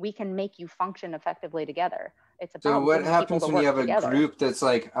towards? We can make you function effectively together. It's about. So what happens when you have a group that's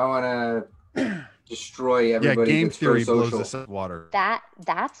like, I want to destroy everybody? Yeah, game theory blows us out of the water.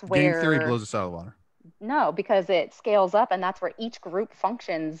 That's where game theory blows us out of the water. No, because it scales up, and that's where each group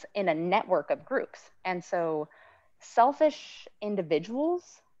functions in a network of groups. And so selfish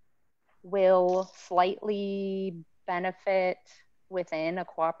individuals will slightly benefit within a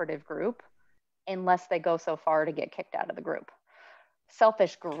cooperative group unless they go so far to get kicked out of the group.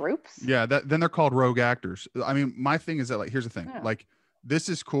 Selfish groups. Yeah, then they're called rogue actors. I mean, my thing is that, like, here's the thing. Yeah. Like, this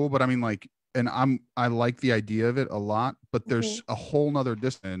is cool, but I mean, like, and I like the idea of it a lot, but there's a whole nother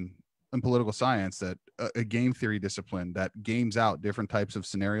discipline in political science, that a game theory discipline that games out different types of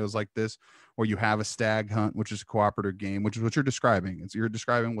scenarios like this, where you have a stag hunt, which is a cooperative game, which is what you're describing. You're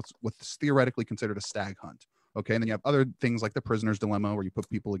describing what's theoretically considered a stag hunt. Okay. And then you have other things like the prisoner's dilemma, where you put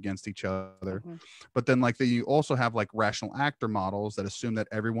people against each other. But then you also have like rational actor models that assume that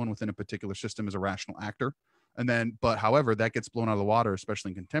everyone within a particular system is a rational actor. And then, but however, that gets blown out of the water,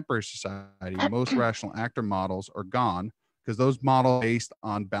 especially in contemporary society. Most rational actor models are gone, because those models based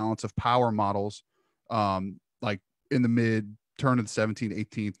on balance of power models, like in the turn of the 17th,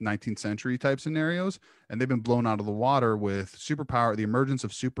 18th, 19th century type scenarios. And they've been blown out of the water with superpower, the emergence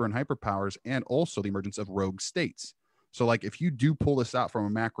of super and hyperpowers, and also the emergence of rogue states. So like, if you do pull this out from a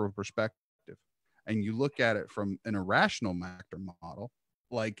macro perspective and you look at it from an irrational actor model,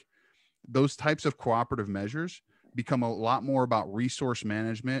 like those types of cooperative measures become a lot more about resource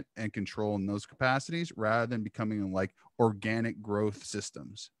management and control in those capacities, rather than becoming like organic growth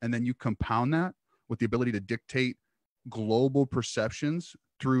systems. And then you compound that with the ability to dictate global perceptions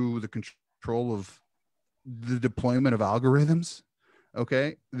through the control of the deployment of algorithms.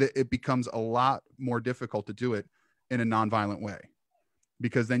 Okay. It becomes a lot more difficult to do it in a nonviolent way,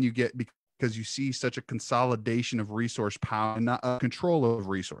 because then because you see such a consolidation of resource power and not control of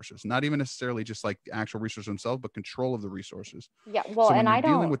resources, not even necessarily just like the actual resources themselves, but control of the resources. Yeah. Well, so when you're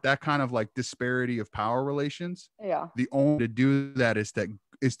dealing with that kind of like disparity of power relations, the only way to do that is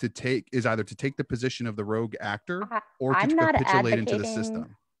either to take the position of the rogue actor or to capitulate into the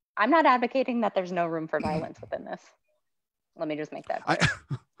system. I'm not advocating that there's no room for violence within this. Let me just make that clear.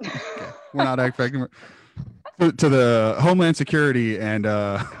 Okay. We're not advocating to the Homeland Security and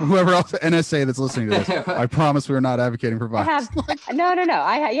whoever else, NSA that's listening to this. I promise we're not advocating for violence. No.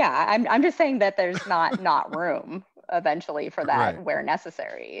 I'm just saying that there's not room eventually for that where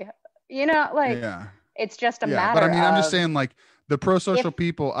necessary. It's just a matter. But I mean, I'm just saying, like, the pro-social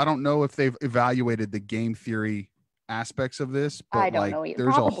people, I don't know if they've evaluated the game theory aspects of this, but I don't know either.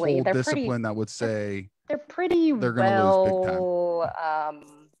 There's probably a whole discipline that would say they're pretty they're going to lose big time.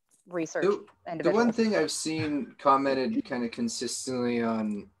 Research. The one thing I've seen commented kind of consistently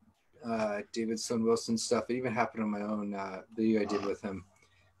on David Sloan Wilson's stuff, it even happened on my own video I did with him,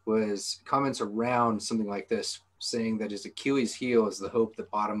 was comments around something like this, saying that his Achilles heel is the hope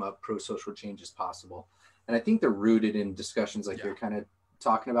that bottom-up pro-social change is possible. And I think they're rooted in discussions like you're kind of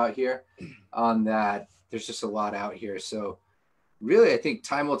talking about here, on that there's just a lot out here. So really, I think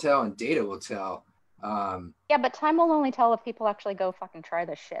time will tell and data will tell. Yeah, but time will only tell if people actually go fucking try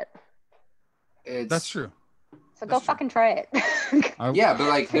this shit. That's true. So go fucking try it. Yeah, but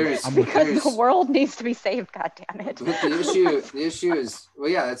like because the world needs to be saved. God damn it. But the issue is, well,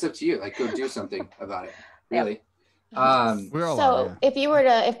 yeah, that's up to you. Like, go do something about it. Really. So if you were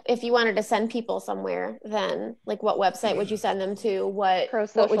to, if you wanted to send people somewhere, then like what website would you send them to?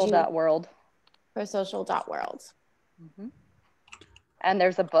 Prosocial.world. Prosocial.world. Mm-hmm. And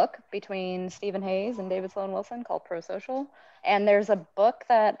there's a book between Stephen Hayes and David Sloan Wilson called Pro-Social. And there's a book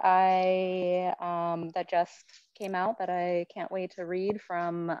that that just came out that I can't wait to read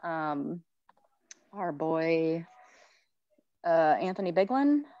from our boy Anthony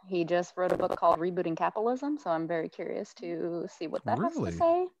Biglin. He just wrote a book called Rebooting Capitalism, so I'm very curious to see what that has to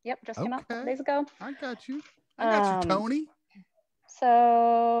say. Yep, just came out a couple days ago. I got you, Tony.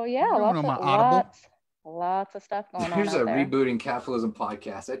 So yeah, Lots of stuff going on. Here's a there. Rebooting Capitalism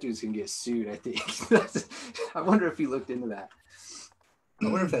podcast. That dude's gonna get sued, I think. I wonder if he looked into that. I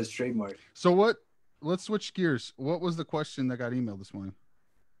wonder if that's trademarked. So let's switch gears. What was the question that got emailed this morning?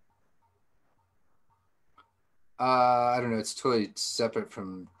 I don't know. It's totally separate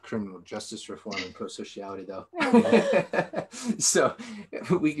from criminal justice reform and pro-sociality, though. So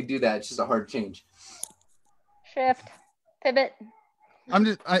we could do that. It's just a hard change. Shift, pivot.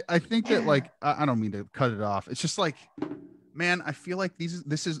 I think that, like, I don't mean to cut it off. It's just like, man, I feel like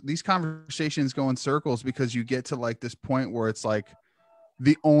these conversations go in circles because you get to like this point where it's like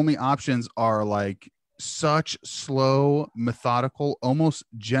the only options are like such slow, methodical, almost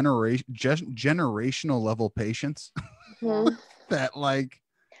generational level patience that like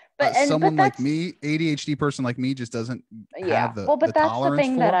someone like me, ADHD person like me, just doesn't have the but that's the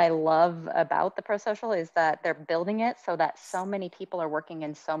thing for. that I love about the pro-social is that they're building it so that so many people are working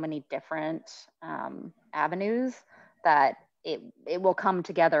in so many different avenues that it will come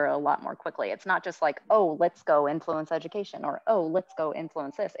together a lot more quickly. It's not just like, oh, let's go influence education, or oh, let's go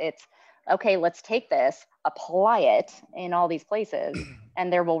influence this. It's okay, let's take this, apply it in all these places,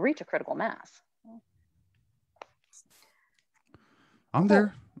 and there will reach a critical mass. I'm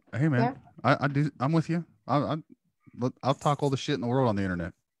there. Hey man, yeah. I'm with you. I'll talk all the shit in the world on the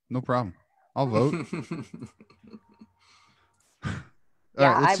internet. No problem. I'll vote. All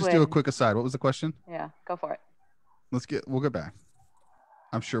right, let's just do a quick aside. What was the question? Yeah, go for it. We'll get back.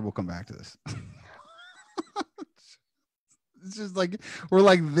 I'm sure we'll come back to this. It's just like we're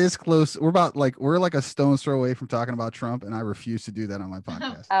like this close. We're like a stone's throw away from talking about Trump, and I refuse to do that on my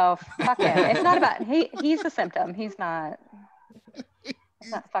podcast. Oh, fuck him. It's not about he's a symptom. He's not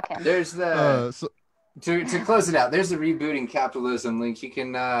fuck him. There's the to close it out. There's the Rebooting Capitalism link. You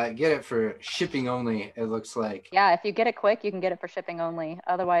can get it for shipping only. It looks like. Yeah, if you get it quick, you can get it for shipping only.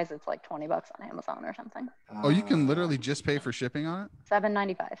 Otherwise, it's like $20 on Amazon or something. Oh, you can literally just pay for shipping on it.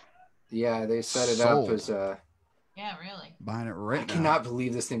 $7.95. Yeah, they set it up as a. Yeah, really. Buying it right now. I cannot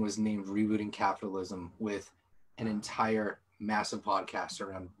believe this thing was named Rebooting Capitalism with an entire massive podcast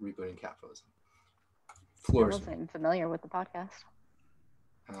around rebooting capitalism. I wasn't familiar with the podcast.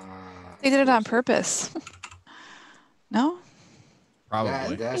 They did it on purpose. No?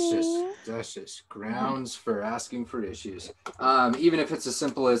 Probably. That's just grounds for asking for issues. Even if it's as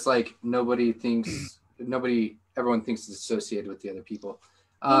simple as like everyone thinks it's associated with the other people.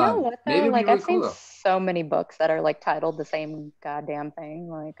 You know what though? Maybe like really I've seen so many books that are like titled the same goddamn thing.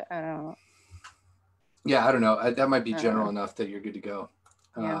 Like I don't know. Yeah, I don't know. That might be general enough that you're good to go.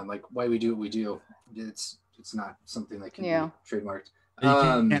 Like why we do what we do. It's not something that can be trademarked.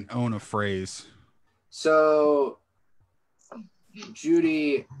 You can't own a phrase. So,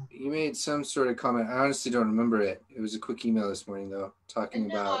 Judy, you made some sort of comment. I honestly don't remember it. It was a quick email this morning, though,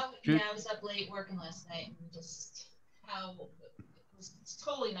 talking about. Yeah, I was up late working last night, and just how it's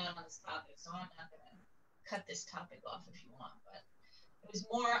totally not on this topic, so I'm not going to cut this topic off if you want. But it was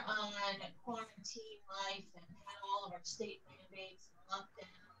more on quarantine life and how all of our state mandates and lockdowns.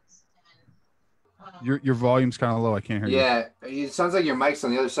 Your volume's kind of low. I can't hear you. Yeah, it sounds like your mic's on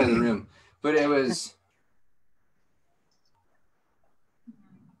the other side of the room. But it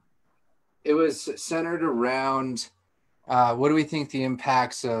was centered around what do we think the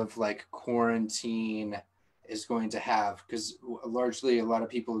impacts of like quarantine is going to have? Because largely a lot of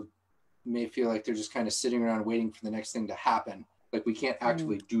people may feel like they're just kind of sitting around waiting for the next thing to happen. Like we can't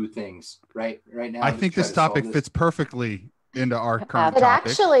actually do things right now. I think this topic fits perfectly into our current topic. It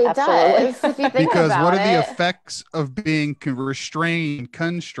actually does, if you think because about what are the it. effects of being restrained,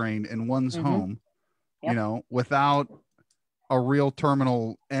 constrained in one's home, you know, without a real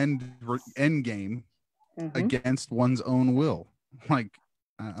terminal end game against one's own will? Like,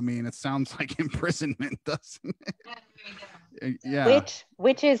 I mean, it sounds like imprisonment, doesn't it? Yeah.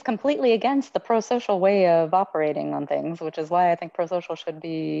 Which is completely against the pro-social way of operating on things, which is why I think pro-social should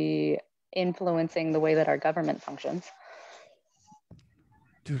be influencing the way that our government functions.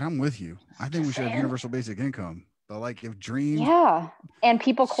 Dude, I'm with you. I think we should have universal basic income. But like if dreams and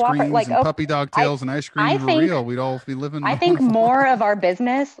people cooperate, like and puppy dog tails and ice cream were real, we'd all be living. I think more of our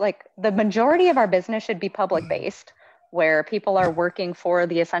business, like the majority of our business should be public based, where people are working for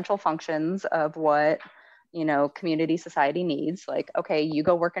the essential functions of what, you know, community society needs. Like, okay, you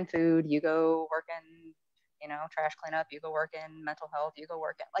go work in food, you go work in, you know, trash cleanup, you go work in mental health, you go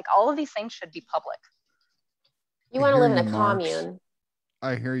work in, like all of these things should be public. You want to live in a commune.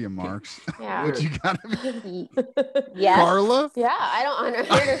 I hear you, Marx. Yeah. What you gotta be? Yes. Carla? Yeah, I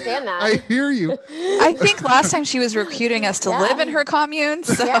don't understand that. I hear you. I think last time she was recruiting us to live in her commune.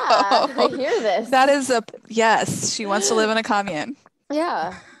 So I hear this. That is yes, she wants to live in a commune.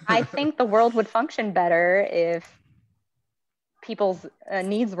 Yeah. I think the world would function better if people's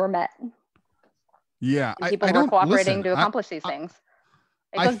needs were met. Yeah, people were cooperating to accomplish these things.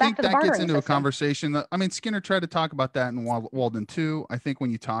 I think that gets into a conversation that, I mean, Skinner tried to talk about that in Walden too. I think when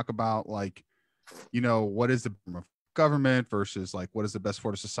you talk about like, what is the government versus like what is the best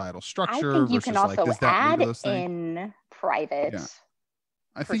for the societal structure, I think you versus can also like, add in private. Yeah.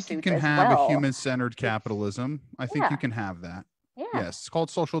 I think you can have a human-centered capitalism. I think you can have that. Yeah. Yes, it's called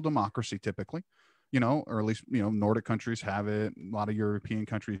social democracy typically, or at least Nordic countries have it. A lot of European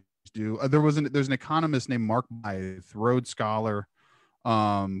countries do. There's an economist named Mark Blythe, Rhodes Scholar,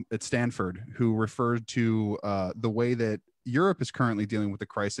 at Stanford, who referred to the way that Europe is currently dealing with the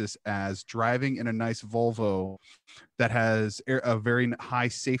crisis as driving in a nice Volvo that has a very high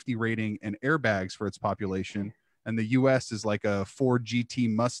safety rating and airbags for its population, and the U.S. is like a Ford GT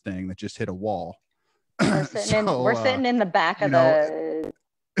Mustang that just hit a wall. We're sitting in the back of the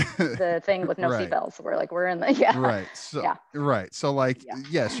thing with no seatbelts. We're in the right. So like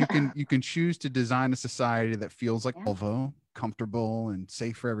yes, you can choose to design a society that feels like Volvo, comfortable and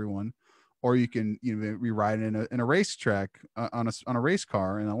safe for everyone, or you can ride in a racetrack on a race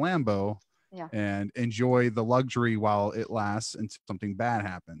car in a Lambo and enjoy the luxury while it lasts until something bad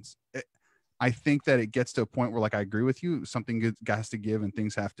happens. I think that it gets to a point where, like, I agree with you, something has to give and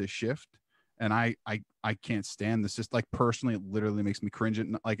things have to shift. And I can't stand this. Just like personally, it literally makes me cringe.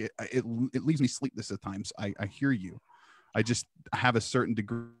 And like it leaves me sleepless at times. I hear you. I just have a certain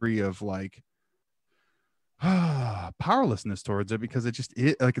degree of like powerlessness towards it, because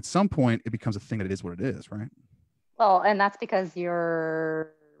like at some point it becomes a thing that it is what it is, right? Well, and that's because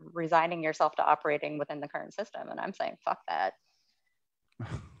you're resigning yourself to operating within the current system. And I'm saying, fuck that.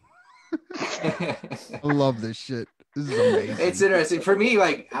 I love this shit. This is amazing. It's interesting for me.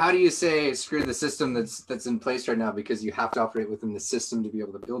 Like, how do you say screw the system that's in place right now, because you have to operate within the system to be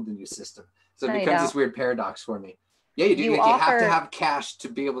able to build the new system? So it becomes this weird paradox for me. Yeah, you do. You have to have cash to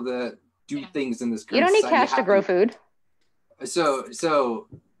be able to do things in this current You don't need cash to grow food. So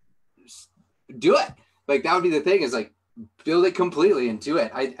do it. Like, that would be the thing, is like build it completely and do it.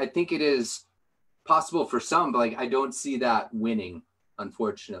 I think it is possible for some, but like I don't see that winning,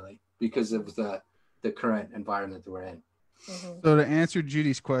 unfortunately, because of the current environment that we're in. Mm-hmm. So to answer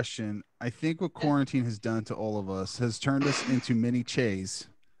Judy's question, I think what quarantine has done to all of us has turned us into mini Chays.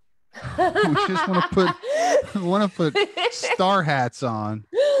 We just want to put star hats on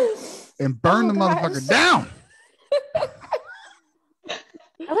and burn the motherfucker down.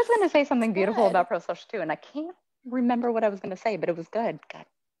 I was going to say something beautiful about pro-social too, and I can't remember what I was going to say, but it was good. God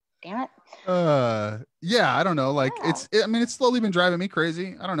damn it. Yeah, I don't know. Like it's slowly been driving me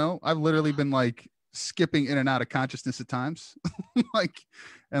crazy. I don't know. I've literally been like skipping in and out of consciousness at times, like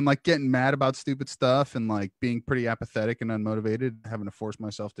getting mad about stupid stuff and like being pretty apathetic and unmotivated, having to force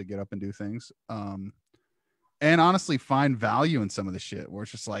myself to get up and do things. And honestly find value in some of the shit where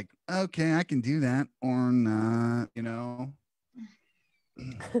it's just like, okay, I can do that or not,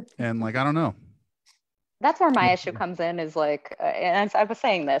 and like, I don't know. That's where my issue comes in, is like, and I was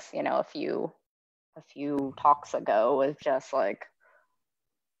saying this, a few talks ago, is just like,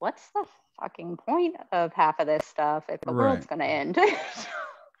 what's the fucking point of half of this stuff if the world's going to end?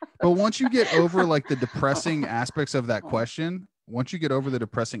 But once you get over like the depressing aspects of that question, you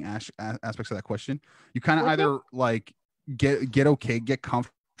kind of either like get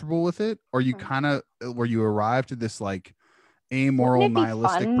comfortable with it, or you kind of, where you arrive to this like amoral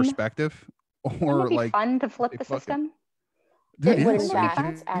nihilistic perspective. Or be like fun to flip the system. It wouldn't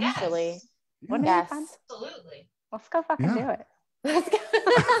that actually? Wouldn't it be fun? Absolutely. Let's go fucking do it.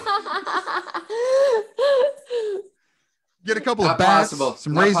 Get a couple of bats,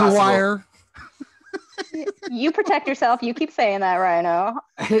 some razor wire. You protect yourself. You keep saying that, RyanO.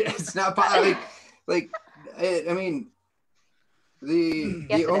 It's not possible. I mean,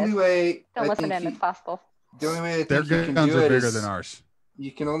 the only way. Don't listen to him. It's possible. The only way I think their guns are bigger than ours.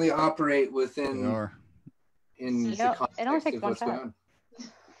 You can only operate within. It only takes one shot.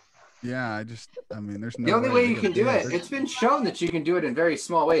 Yeah, there's no. The only way you can do it. It's been shown that you can do it in very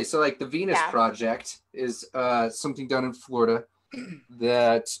small ways. So, like the Venus Project is something done in Florida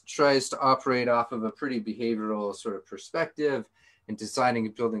that tries to operate off of a pretty behavioral sort of perspective and designing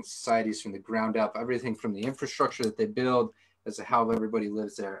and building societies from the ground up. Everything from the infrastructure that they build as to how everybody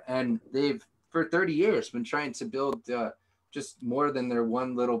lives there, and they've for 30 years been trying to build. Just more than their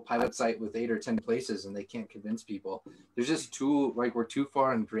one little pilot site with 8 or 10 places, and they can't convince people. There's just we're too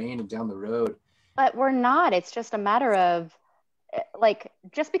far ingrained and down the road. But we're not. It's just a matter of like,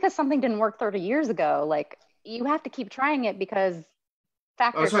 just because something didn't work 30 years ago, like you have to keep trying it because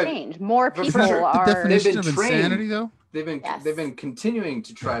factors change. More people are. The definition of insanity, though. they've been continuing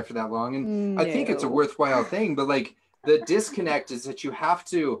to try for that long, and I think it's a worthwhile thing. But like the disconnect is that you have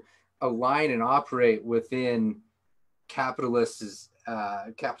to align and operate within capitalistic,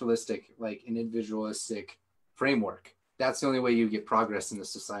 like an individualistic framework. That's the only way you get progress in the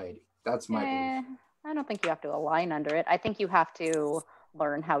society. That's my belief. I don't think you have to align under it. I think you have to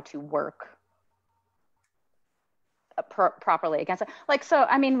learn how to work properly against it. Like, so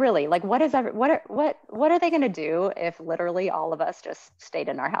I mean, really, like, what are they going to do if literally all of us just stayed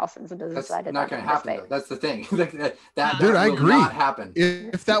in our houses and decided that's not going to happen though. That's the thing. that Dude, I will agree. not happen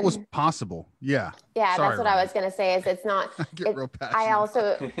if that was possible. Yeah. Yeah, Sorry, that's what Ryan. I was going to say. Is it's not. Real passionate. I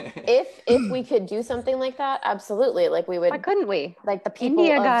also, if we could do something like that, absolutely. Like we would. Why couldn't we? Like the people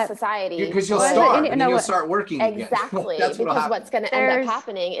of society. Because you'll starve and then you'll start working exactly. That's because what's going to end up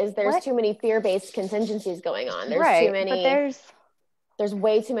happening is there's too many fear-based contingencies going on. There's too many. But there's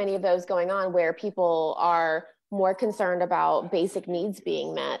way too many of those going on where people are more concerned about basic needs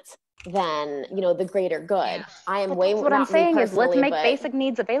being met than, you know, the greater good. Yeah. I am way more. What I'm saying is let's make basic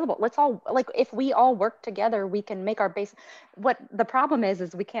needs available. Let's all, like, if we all work together, we can make our basic. What the problem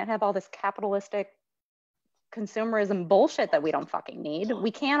is we can't have all this capitalistic consumerism bullshit that we don't fucking need.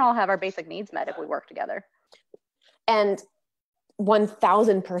 We can't all have our basic needs met if we work together. And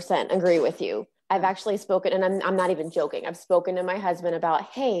 1000% agree with you. I've actually spoken, and I'm not even joking. I've spoken to my husband about,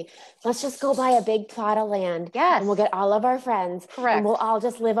 hey, let's just go buy a big plot of land. Yes. And we'll get all of our friends. Correct. And we'll all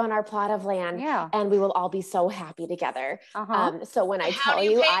just live on our plot of land. Yeah. And we will all be so happy together. So when I tell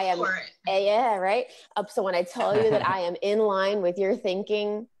you I am, yeah, right. So when I tell you that I am in line with your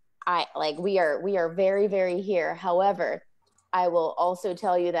thinking, we are very, very here. However, I will also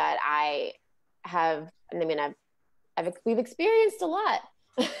tell you that we've experienced a lot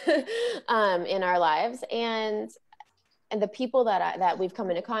in our lives, and the people that we've come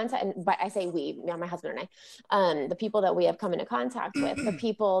into contact, and by I say we, my husband and I, the people that we have come into contact with, the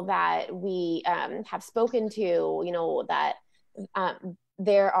people that we have spoken to, you know, that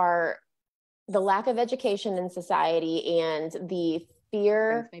there are the lack of education in society and the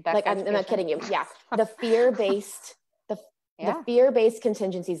fear, like I'm not kidding you, yeah, the fear-based the fear-based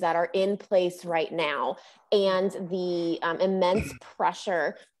contingencies that are in place right now, and the immense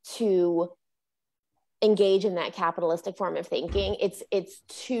pressure to engage in that capitalistic form of thinking. It's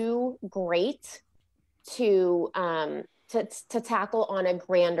too great to tackle on a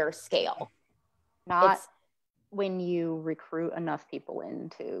grander scale. When you recruit enough people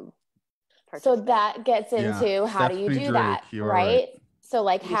into. So that gets into how do you do that, right? So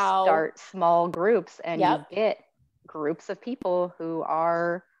like you start small groups and you get groups of people who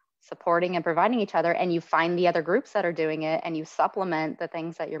are supporting and providing each other, and you find the other groups that are doing it, and you supplement the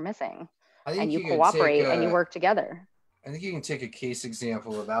things that you're missing, and you cooperate and you work together. I think you can take a case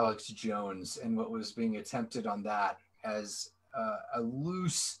example of Alex Jones and what was being attempted on that as a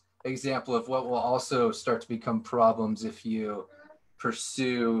loose example of what will also start to become problems if you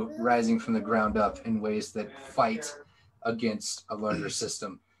pursue rising from the ground up in ways that fight against a larger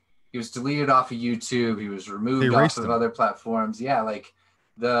system. He was deleted off of YouTube. He was removed off of other platforms. Yeah, like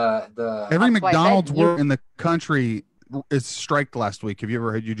the every McDonald's in the country is striked last week. Did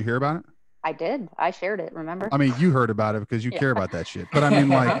you hear about it? I did. I shared it. Remember? I mean, you heard about it because you care about that shit. But I mean,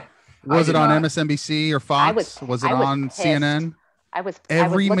 like, was it on MSNBC or Fox? Was it on CNN?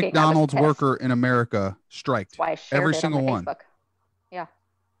 Every McDonald's worker in America striked. Every single one. Yeah.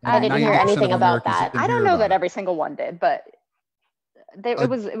 I didn't hear anything about that. I don't know that every single one did, but it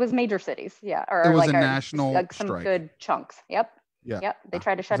was major cities. Yeah. Or it was like a national some strike. Good chunks. Yep. Yeah. Yep. They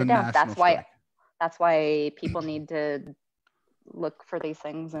tried to shut it down. That's why people need to look for these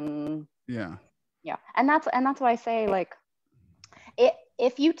things and yeah. And that's why I say, like,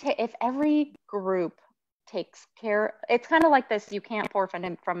 if every group takes care, it's kind of like this, you can't pour from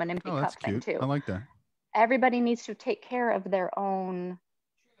an empty cup thing too. I like that. Everybody needs to take care of their own,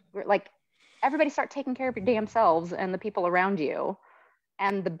 like, everybody start taking care of your damn selves and the people around you,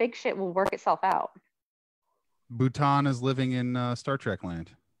 and the big shit will work itself out. Bhutan is living in Star Trek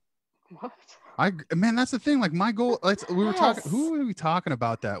land. What? Man, that's the thing. Like, my goal. We were talking. Who were we talking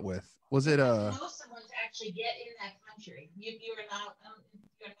about that with? Was it know someone to actually get in that country? You're not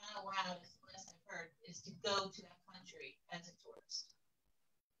allowed, as last I've heard, is to go to that country as a tourist.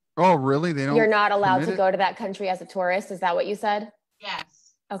 Oh, really? They don't. You're not allowed to go to that country as a tourist. Is that what you said?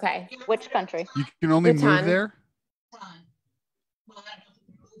 Yes. Okay. Which country? You can only move there. Well, I don't know if you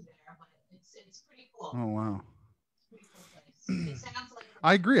can move there, but it's pretty cool. Oh wow. It's pretty cool place. It sounds like.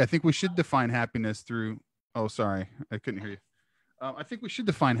 I agree. I think we should define happiness through. Oh, sorry, I couldn't hear you. I think we should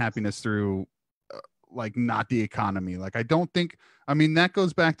define happiness through like not the economy. Like, I don't think, I mean, that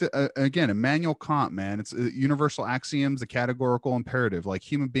goes back to, again, Immanuel Kant, man. It's universal axioms, the categorical imperative. Like,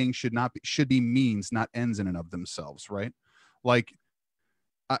 human beings should be means, not ends in and of themselves, right? Like,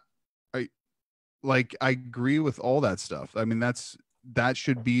 I agree with all that stuff. I mean, that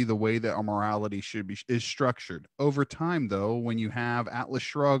should be the way that our morality is structured. Over time, though, when you have Atlas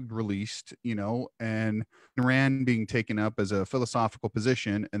Shrugged released, you know, and Rand being taken up as a philosophical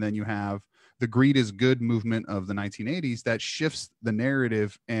position, and then you have the greed is good movement of the 1980s, that shifts the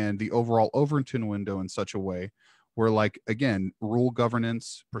narrative and the overall Overton window in such a way where, like, again, rule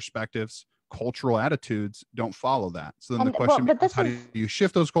governance perspectives, cultural attitudes don't follow that. So then the question becomes, how do you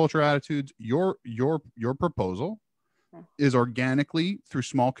shift those cultural attitudes? Your proposal is organically through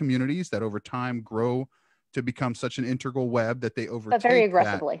small communities that over time grow to become such an integral web that they overtake but very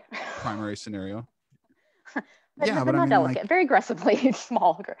aggressively that primary scenario. but yeah, but not I mean, delicate, like, very aggressively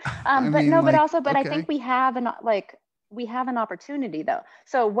small. But I think we have an opportunity though.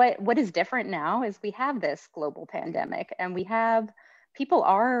 So what is different now is we have this global pandemic, and people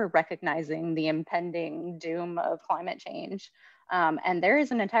are recognizing the impending doom of climate change. And there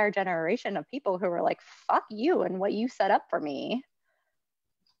is an entire generation of people who are like, fuck you and what you set up for me.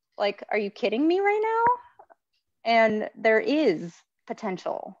 Like, are you kidding me right now? And there is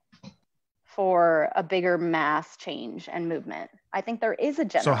potential for a bigger mass change and movement. I think there is a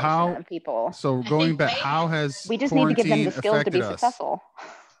generation of people. So going back, how has we just need to give them the skills to be successful?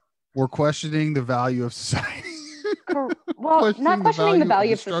 We're questioning the value of society. Well, not questioning the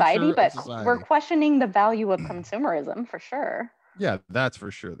value of society, but we're questioning the value of consumerism for sure. Yeah, that's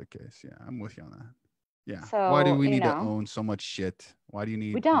for sure the case. Yeah, I'm with you on that. Yeah. So, why do we need to own so much shit? Why do you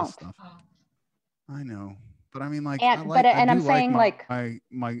need this stuff? I know, but I mean, like, I'm saying, like, my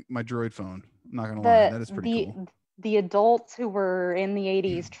Droid phone. I'm not gonna lie, that is pretty cool. The adults who were in the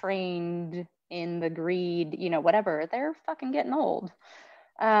 80s trained in the greed, you know, whatever, they're fucking getting old.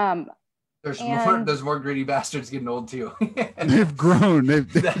 There's more greedy bastards getting old too. They've grown.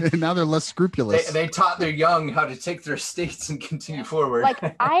 Now they're less scrupulous. They taught their young how to take their estates and continue forward.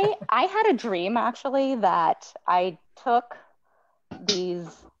 Like, I had a dream actually that I took these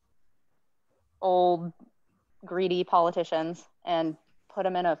old greedy politicians and put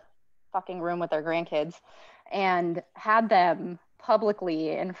them in a fucking room with their grandkids and had them publicly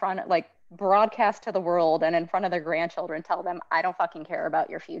in front of, like, broadcast to the world and in front of their grandchildren, tell them, I don't fucking care about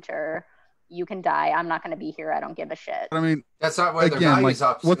your future. You can die. I'm not going to be here. I don't give a shit. I mean, that's not where their values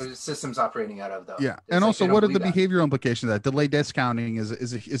system's operating out of, though. Yeah, and also, what are the behavioral implications of that? Delay discounting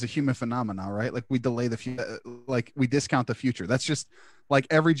is a human phenomenon, right? Like, we delay like we discount the future. That's just like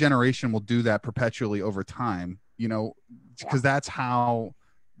every generation will do that perpetually over time, you know, because that's how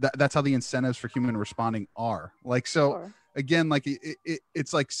the incentives for human responding are. Like, so. Sure. Again, like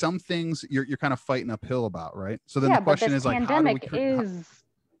it's like some things you're kind of fighting uphill about, right? So then the question is, like, how do we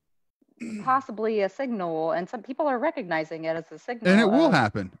possibly a signal, and some people are recognizing it as a signal, and it will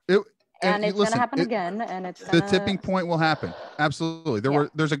happen. It's going to happen again, and the tipping point will happen. Absolutely.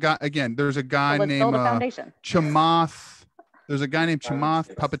 There's a guy named Chamath. There's a guy named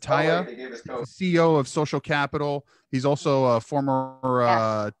Chamath Palihapitiya, CEO of Social Capital. He's also a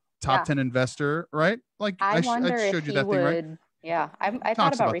former top 10 investor, right? Like, I showed you that thing, right? Yeah, I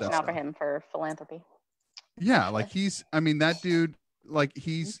thought about reaching out for him for philanthropy. Yeah, like that dude, like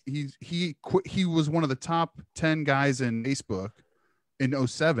he was one of the top 10 guys in Facebook in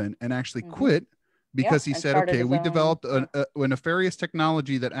 2007 and actually quit because he said, okay, we developed a nefarious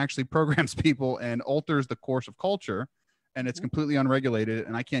technology that actually programs people and alters the course of culture, and it's completely unregulated,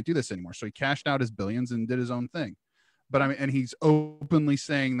 and I can't do this anymore. So he cashed out his billions and did his own thing. But I mean, and he's openly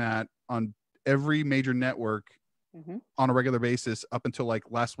saying that on every major network on a regular basis up until like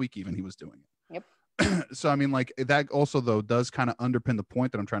last week, even he was doing it. Yep. So, I mean, like, that also, though, does kind of underpin the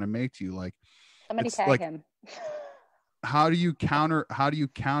point that I'm trying to make to you. Like, somebody tag him. How do you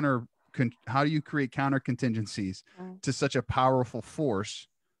create counter contingencies to such a powerful force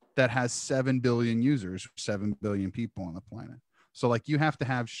that has 7 billion users, 7 billion people on the planet? So, like, you have to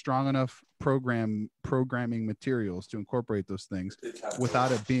have strong enough programming materials to incorporate those things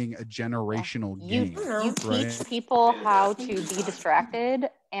without it being a generational game. You teach people how to be distracted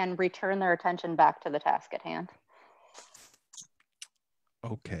and return their attention back to the task at hand.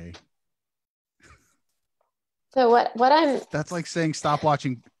 Okay. So that's like saying stop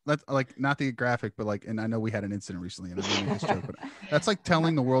watching. That's like, not the graphic, but like, and I know we had an incident recently, and I didn't make this joke, but that's like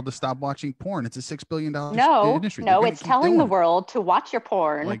telling the world to stop watching porn. It's a $6 billion industry. No, it's telling the world to watch your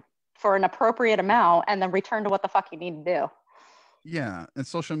porn for an appropriate amount and then return to what the fuck you need to do. Yeah, and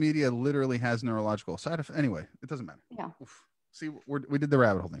social media literally has neurological side effects. Anyway, it doesn't matter. Yeah. Oof. See, we did the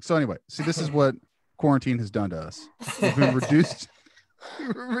rabbit hole thing. So anyway, see, this is what quarantine has done to us. We've been reduced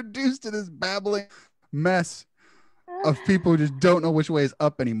to this babbling mess of people who just don't know which way is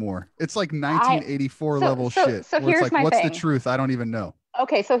up anymore. It's like 1984 level shit. So here's it's like, what's the truth? I don't even know.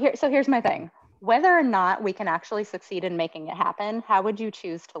 Okay, so here's my thing. Whether or not we can actually succeed in making it happen, how would you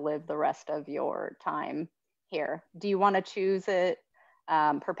choose to live the rest of your time here? Do you want to choose it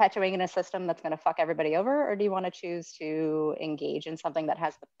perpetuating a system that's going to fuck everybody over, or do you want to choose to engage in something that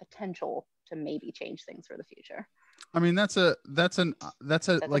has the potential to maybe change things for the future? I mean, that's a like,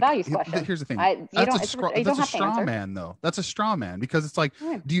 values question. Here's the thing. That's a straw man, though. That's a straw man, because it's like,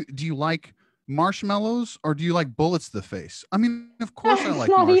 do you like marshmallows or do you like bullets to the face? I mean, of course I like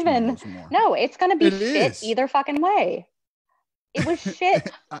marshmallows more. No, it's gonna be shit either fucking way. It was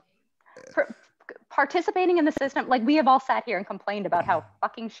shit. Participating in the system, like, we have all sat here and complained about how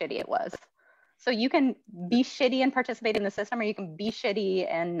fucking shitty it was. So you can be shitty and participate in the system, or you can be shitty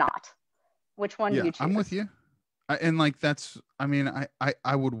and not. Which one do you choose? I'm with you. And like, that's, I mean,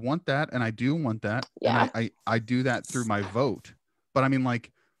 I would want that, and I do want that. Yeah. And I do that through my vote. But I mean,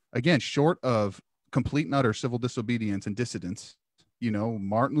 like, again, short of complete and utter civil disobedience and dissidence,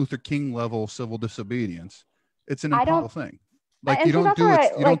 Martin Luther King level civil disobedience, it's an impossible thing. Like, you don't do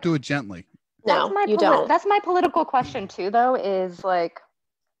it. You don't do it gently. No, you don't. That's my political question too, though, is like,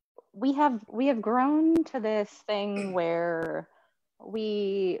 we have grown to this thing where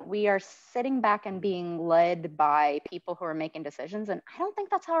we are sitting back and being led by people who are making decisions, and I don't think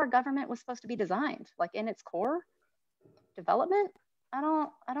that's how our government was supposed to be designed. Like, in its core development, I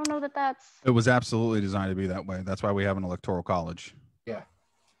don't know that that's. It was absolutely designed to be that way. That's why we have an electoral college. Yeah.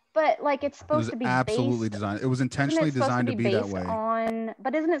 But like, it's supposed to be absolutely designed. It was intentionally designed to be that way.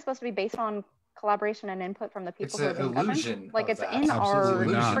 But isn't it supposed to be based on collaboration and input from the people who are being governed? Like, it's in our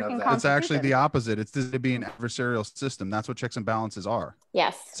freaking Constitution. It's actually the opposite. It's designed to be an adversarial system. That's what checks and balances are.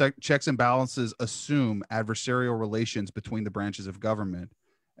 Yes. Checks and balances assume adversarial relations between the branches of government,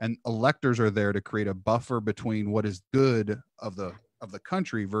 and electors are there to create a buffer between what is good of the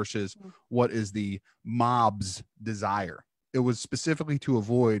country versus what is the mob's desire. It was specifically to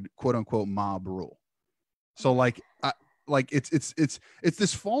avoid quote unquote mob rule. So it's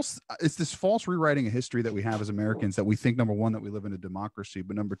this false rewriting of history that we have as Americans, that we think, number one, that we live in a democracy,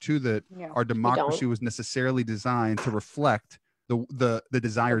 but number two, that our democracy was necessarily designed to reflect the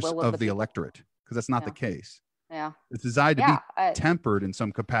desires of the electorate, because that's not the case. Yeah. It's designed to be tempered in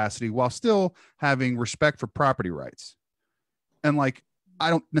some capacity while still having respect for property rights. And like, I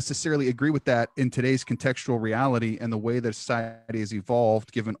don't necessarily agree with that in today's contextual reality and the way that society has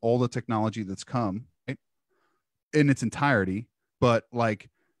evolved, given all the technology that's come, right, in its entirety. But like,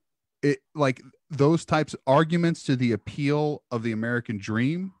 those types of arguments to the appeal of the American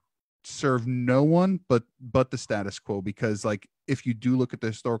dream serve no one but the status quo, because like, if you do look at the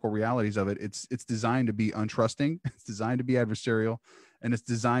historical realities of it, it's designed to be untrusting, it's designed to be adversarial, and it's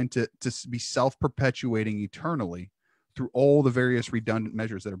designed to be self-perpetuating eternally through all the various redundant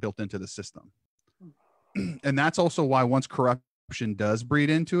measures that are built into the system. And that's also why once corruption does breed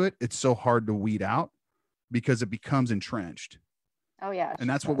into it, it's so hard to weed out, because it becomes entrenched. Oh yeah. And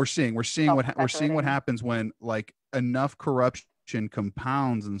that's what we're seeing. We're seeing what happens when like enough corruption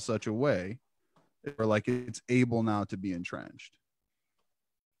compounds in such a way where like it's able now to be entrenched.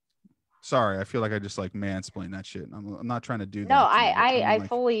 Sorry, I feel like I just like mansplained that shit. I'm not trying to do that. No, I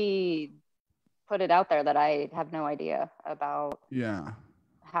fully put it out there that I have no idea about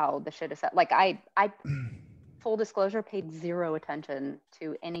how the shit is set. Like, I full disclosure, paid zero attention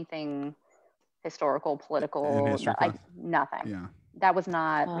to anything historical, political, nothing. Yeah. That was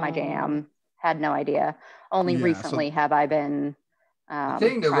not my jam. Had no idea. Only recently have I been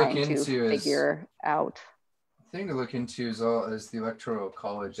thing to look into figure out. The thing to look into is the electoral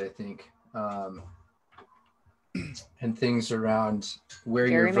college, I think, and things around where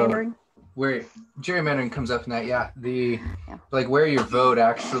your vote, where gerrymandering comes up in that, like where your vote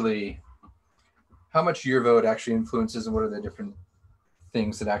actually, how much your vote actually influences, and what are the different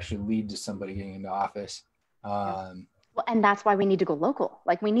things that actually lead to somebody getting into office. Well, and that's why we need to go local.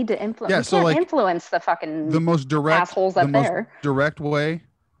 Like, we need to influence. We can't influence the fucking assholes up there. Direct way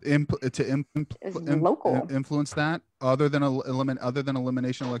to influence that, other than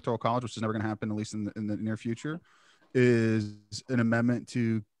elimination of electoral college, which is never going to happen, at least in the near future, is an amendment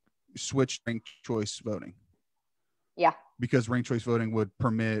to switch ranked choice voting. Yeah. Because ranked choice voting would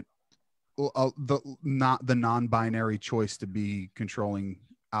permit the non-binary choice to be controlling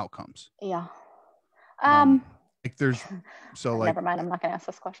outcomes. Yeah. Like there's never mind, I'm not gonna ask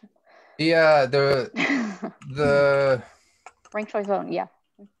this question. Yeah, the ranked choice voting, yeah.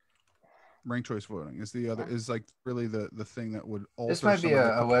 Ranked choice voting is the other, is like really the thing that would alter. This might be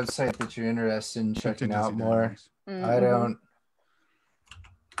a website that you're interested in checking out more. I don't.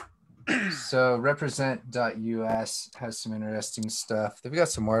 So represent.us has some interesting stuff. They've got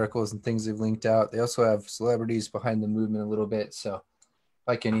some articles and things they've linked out. They also have celebrities behind the movement a little bit. So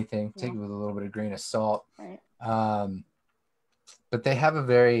like anything, take it with a little bit of grain of salt. Right. But they have a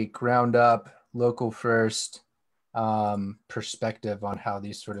very ground up, local first perspective on how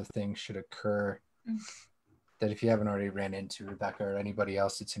these sort of things should occur. That if you haven't already ran into, Rebecca, or anybody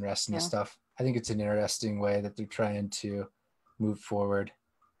else that's interested in this stuff, I think it's an interesting way that they're trying to move forward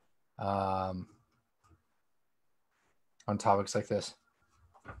on topics like this.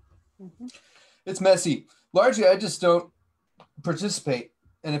 It's messy. Largely, I just don't participate.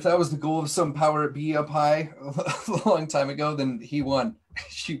 And if that was the goal of some power be up high a long time ago, then he won.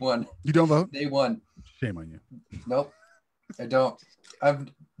 She won. You don't vote? They won. Shame on you. Nope, I don't.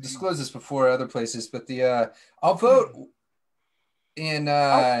 I've disclosed this before other places, but I'll vote in.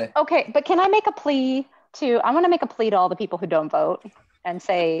 Okay, but can I make a plea I want to make a plea to all the people who don't vote and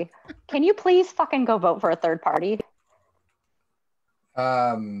say, can you please fucking go vote for a third party?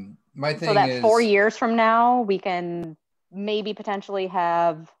 My thing so that is 4 years from now, we can maybe potentially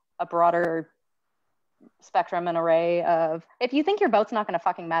have a broader spectrum and array of, if you think your vote's not going to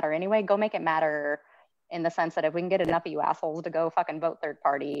fucking matter anyway, go make it matter, in the sense that if we can get enough of you assholes to go fucking vote third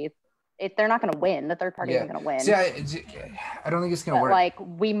party, they're not going to win. The third party isn't going to win. See, I don't think it's going to work. Like,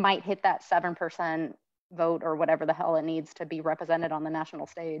 we might hit that 7% vote or whatever the hell it needs to be represented on the national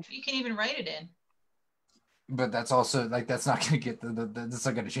stage. You can even write it in. But that's also like, that's not going to get that's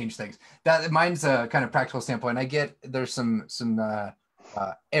not going to change things. That mine's a kind of practical standpoint. I get there's some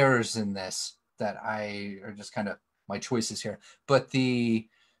errors in this that are just kind of my choices here. But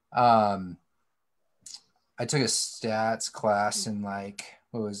I took a stats class in like,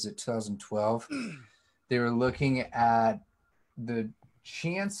 what was it, 2012. They were looking at the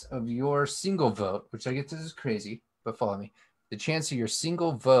chance of your single vote, which I get this is crazy, but follow me. The chance of your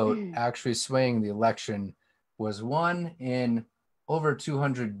single vote actually swaying the election was 1 in over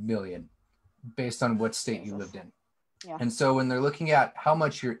 200 million based on what state you lived in. Yeah. And so when they're looking at how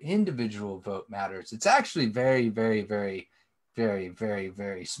much your individual vote matters, it's actually very, very, very, very, very,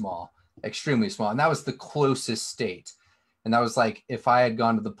 very small, extremely small. And that was the closest state. And that was like, if I had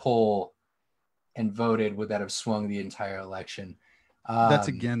gone to the poll and voted, would that have swung the entire election? That's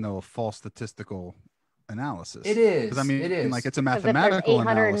again, though, a false statistical analysis. It is. I mean, it is. like, it's a mathematical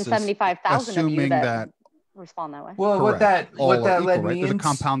analysis, 875,000 assuming that respond that way. Well, correct. what that led right? me There's into, a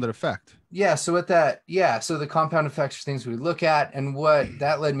compounded effect. Yeah. So the compound effects are things we look at, and what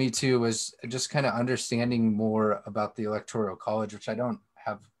that led me to was just kind of understanding more about the Electoral College, which I don't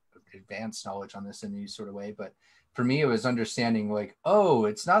have advanced knowledge on this in any sort of way, but for me, it was understanding like, oh,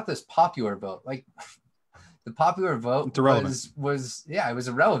 it's not this popular vote. Like the popular vote was it was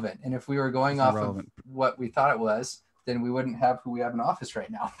irrelevant. And if we were going off of what we thought it was, then we wouldn't have who we have in office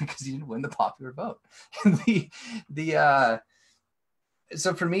right now because he didn't win the popular vote.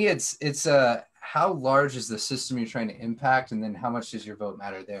 So for me, it's how large is the system you're trying to impact, and then how much does your vote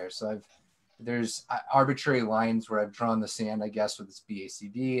matter there? So there's arbitrary lines where I've drawn the sand, I guess, with this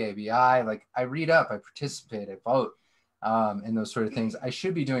BACD, ABI. Like I read up, I participate, I vote, and those sort of things. I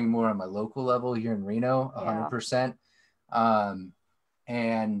should be doing more on my local level here in Reno, 100%.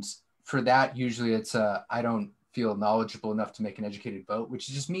 And for that, usually it's I don't feel knowledgeable enough to make an educated vote, which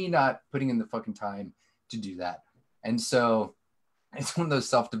is just me not putting in the fucking time to do that. And so it's one of those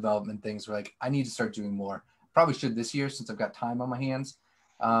self-development things where like I need to start doing more. Probably should this year since I've got time on my hands.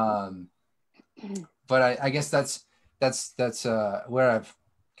 But I guess that's where I've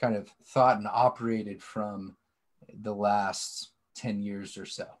kind of thought and operated from the last 10 years or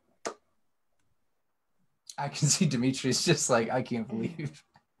so. I can see Dimitri's just like, I can't believe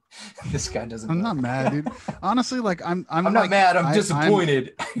this guy doesn't. I'm not mad, dude. Honestly, like I'm not like, mad. I'm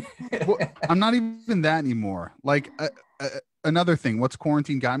disappointed. I'm not even that anymore. Like another thing, what's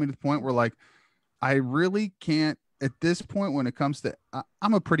quarantine got me to the point where like I really can't. At this point, when it comes to,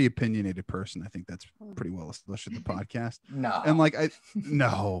 I'm a pretty opinionated person. I think that's pretty well established in the podcast. No. And like,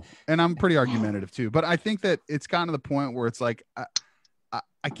 and I'm pretty argumentative too. But I think that it's gotten to the point where it's like,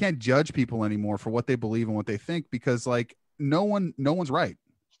 I can't judge people anymore for what they believe and what they think, because like no one's right.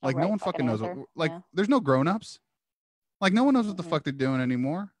 Like no one fucking knows. There's no grown-ups. Like no one knows what the fuck they're doing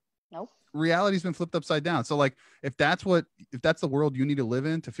anymore. Nope. Reality's been flipped upside down. So like, if that's the world you need to live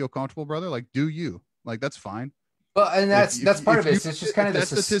in to feel comfortable, brother, like do you, like, that's fine. Well, and that's part of it. It's just kind of the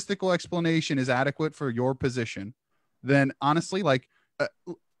statistical explanation is adequate for your position. Then honestly, like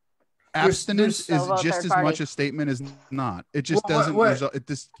abstinence is just as much a statement as not. It just doesn't result. It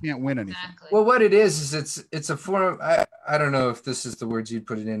just can't win anything. Exactly. Well, what it is it's a form of, I don't know if this is the words you'd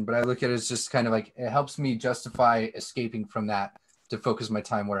put it in, but I look at it as just kind of like, it helps me justify escaping from that to focus my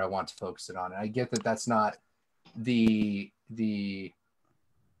time where I want to focus it on. And I get that that's not the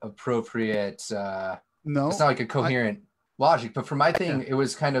appropriate, no, it's not like a coherent logic, but for my thing, it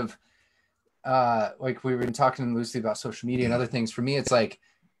was kind of like we were talking loosely about social media and other things. For me, it's like,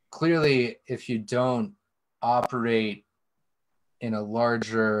 clearly, if you don't operate in a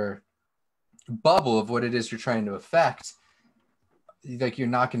larger bubble of what it is you're trying to affect, like, you're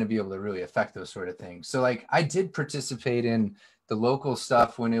not going to be able to really affect those sort of things. So like, I did participate in the local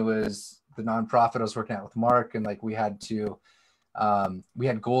stuff when it was the nonprofit I was working at with Mark, and like we had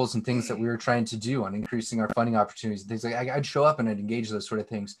goals and things that we were trying to do on increasing our funding opportunities and things like I'd show up and I'd engage those sort of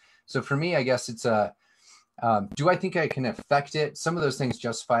things. So for me, I guess it's do I think I can affect it? Some of those things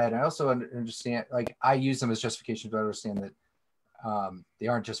justify it. I also understand, like, I use them as justifications, but I understand that they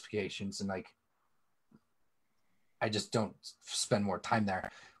aren't justifications, and like, I just don't spend more time there.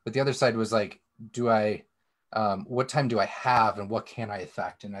 But the other side was like, what time do I have and what can I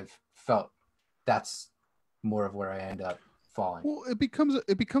affect? And I've felt that's more of where I end up falling. Well, it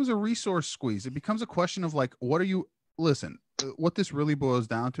becomes a resource squeeze. It becomes a question of like, what this really boils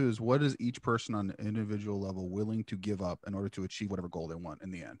down to is, what is each person on an individual level willing to give up in order to achieve whatever goal they want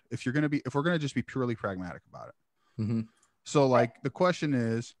in the end? If we're going to just be purely pragmatic about it. Mm-hmm. So like, the question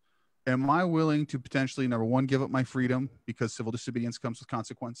is, am I willing to potentially, number one, give up my freedom because civil disobedience comes with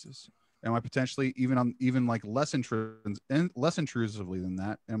consequences? Am I potentially even like less intrusively than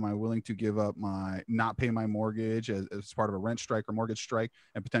that? Am I willing to give up not pay my mortgage as part of a rent strike or mortgage strike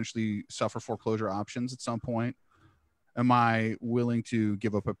and potentially suffer foreclosure options at some point? Am I willing to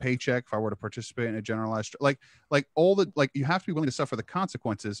give up a paycheck if I were to participate in a generalized, like you have to be willing to suffer the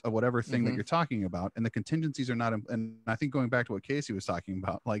consequences of whatever thing that you're talking about. And the contingencies are not, and I think going back to what Casey was talking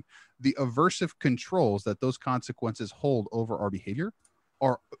about, like the aversive controls that those consequences hold over our behavior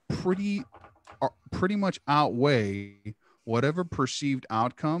are pretty much outweigh whatever perceived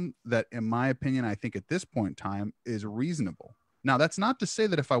outcome that, in my opinion, I think at this point in time is reasonable. Now, that's not to say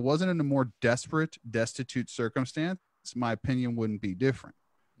that if I wasn't in a more desperate, destitute circumstance, my opinion wouldn't be different.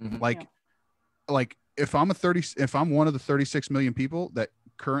 Mm-hmm. Like if I'm one of the 36 million people that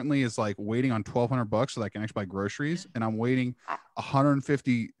currently is like waiting on $1,200 so that I can actually buy groceries, and I'm waiting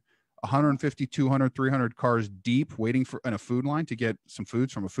 150, 200, 300 cars deep waiting in a food line to get some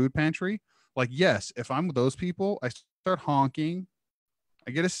foods from a food pantry. Like, yes, if I'm those people, I start honking,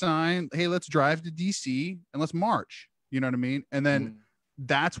 I get a sign, hey, let's drive to DC and let's march. You know what I mean? And then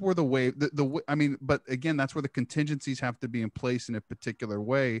that's where but again, that's where the contingencies have to be in place in a particular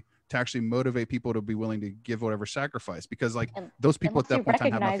way to actually motivate people to be willing to give whatever sacrifice, because like those people at that point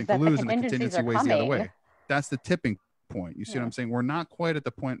in time have nothing to lose, and the contingency weighs the other way. That's the tipping point. You see what I'm saying? We're not quite at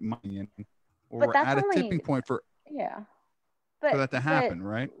the point in my opinion where we're at a tipping point for that to happen,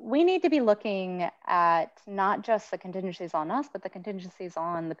 right? We need to be looking at not just the contingencies on us, but the contingencies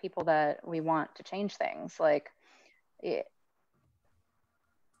on the people that we want to change things. Like,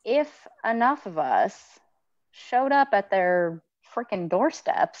 if enough of us showed up at their freaking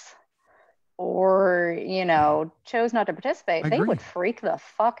doorsteps or, chose not to participate, they would freak the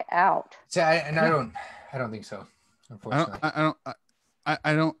fuck out. See, I don't think so, unfortunately.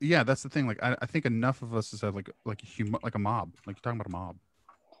 I don't. Yeah, that's the thing. Like, I think enough of us is like a mob. Like, you're talking about a mob.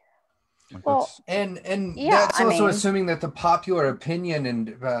 Like, that's also assuming that the popular opinion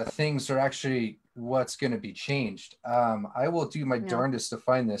and things are actually what's going to be changed. I will do my darndest to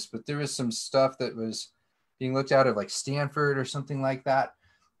find this, but there was some stuff that was being looked at of like Stanford or something like that.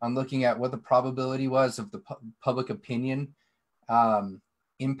 I'm looking at what the probability was of the public opinion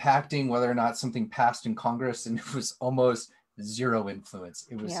impacting whether or not something passed in Congress, and it was almost zero influence.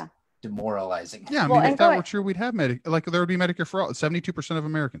 It was demoralizing. Yeah, I mean, if that were true, we'd have there would be Medicare for all. 72% of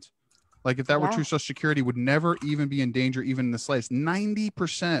Americans. Like, if that were true, Social Security would never even be in danger, even in the slightest.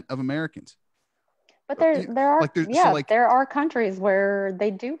 90% of Americans. But there are countries where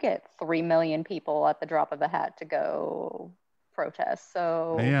they do get 3 million people at the drop of a hat to go protest.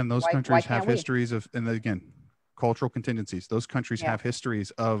 So and those countries have histories of, and again, cultural contingencies. Those countries have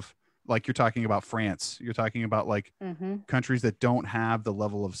histories of, like, you're talking about France. You're talking about like countries that don't have the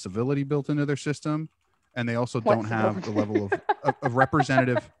level of civility built into their system, and they also don't have the level of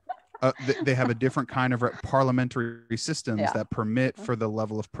representative. They have a different kind of parliamentary systems that permit for the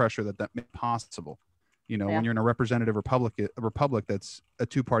level of pressure that makes possible. When you're in a representative republic that's a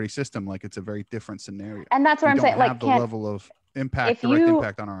two-party system, like, it's a very different scenario. And that's what I'm saying. Like, the level of impact, direct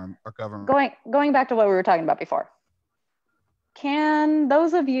impact on our government. Going back to what we were talking about before. Can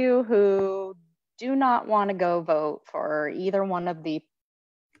those of you who do not want to go vote for either one of the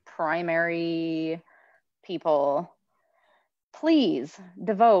primary people, please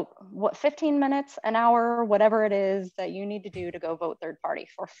devote 15 minutes, an hour, whatever it is that you need to do to go vote third party,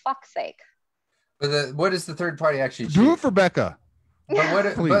 for fuck's sake. But what does the third party actually achieve? Do it for Becca.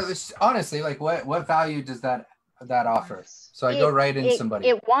 But honestly, like what value does that offer? So I go right in somebody.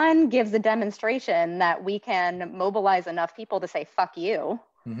 It one gives a demonstration that we can mobilize enough people to say fuck you.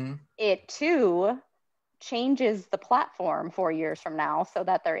 Mm-hmm. It two changes the platform 4 years from now so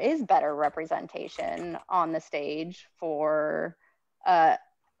that there is better representation on the stage for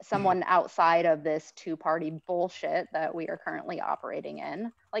someone outside of this two-party bullshit that we are currently operating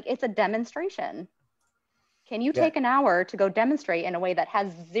in. Like, it's a demonstration. Can you take an hour to go demonstrate in a way that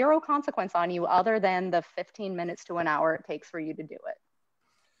has zero consequence on you other than the 15 minutes to an hour it takes for you to do it?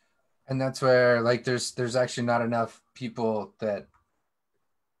 And that's where, like, there's actually not enough people that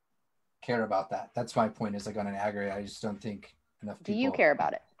care about that. That's my point, is like, on an aggregate, I just don't think enough people. Do you care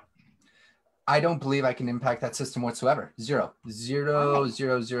about it? I don't believe I can impact that system whatsoever. Zero.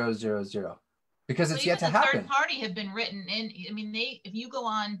 Because it's yet to happen. Third party have been written in. I mean, if you go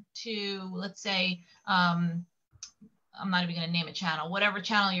on to, let's say, I'm not even going to name a channel, whatever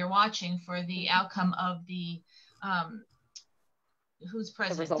channel you're watching for the outcome of the who's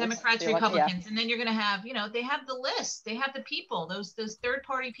president, Democrats, Republicans, and then you're going to have, they have the list, they have the people, those third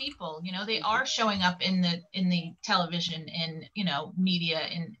party people, they are showing up in the television and media,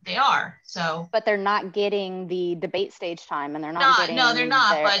 and they are. So, but they're not getting the debate stage time, and they're not getting. No, they're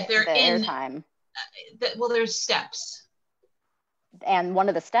not. But they're in time. Well, there's steps. And one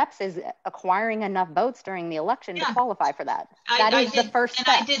of the steps is acquiring enough votes during the election to qualify for that. That is the first step.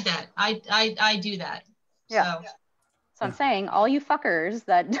 And I did that. I do that. Yeah. So I'm saying, all you fuckers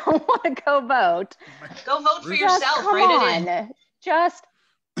that don't want to go vote for yourself. Come on. Just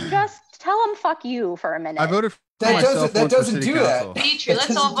tell them fuck you for a minute. I voted for that doesn't do that. Dimitri,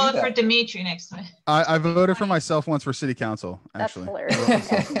 let's all vote for Dimitri next time. I voted for myself once for city council, actually. That's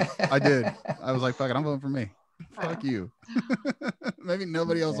hilarious. I did. I was like, fuck it, I'm voting for me. Fuck you. Maybe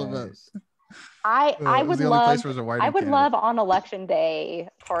nobody else will vote. I would love on election day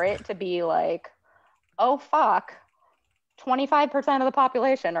for it to be like, oh fuck, 25% of the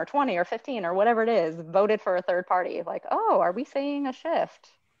population, or 20 or 15 or whatever it is, voted for a third party. Like, oh, are we seeing a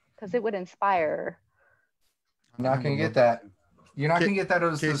shift? Because it would inspire. I'm not going to get that. You're not going to get that.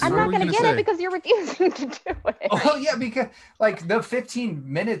 I'm not going to get it because you're refusing to do it. Oh yeah, because like the 15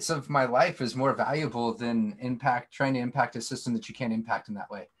 minutes of my life is more valuable than trying to impact a system that you can't impact in that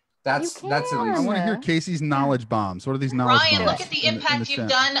way. That's at least. I want to hear Casey's knowledge bombs. What are these knowledge bombs? Ryan, look at the impact you've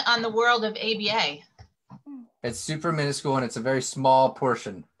done on the world of ABA. It's super minuscule, and it's a very small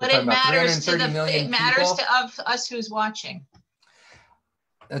portion. But it matters to us who's watching.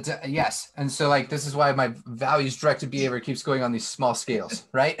 Yes, and so like this is why my values-directed behavior keeps going on these small scales,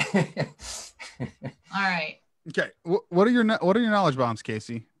 right? All right. Okay. What are your knowledge bombs,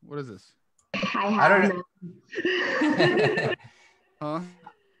 Casey? What is this? I don't know. Huh?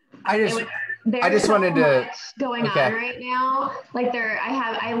 I just wanted to going on right now. Like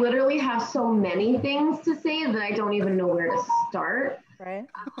I literally have so many things to say that I don't even know where to start. Right.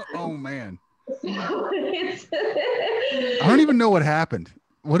 Oh man. I don't even know what happened.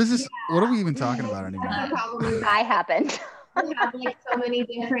 What is this? Yeah. What are we even talking about anymore? I happened. We have like so many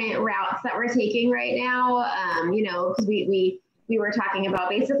different routes that we're taking right now. Because we were talking about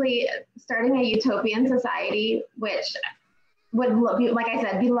basically starting a utopian society, which would, like I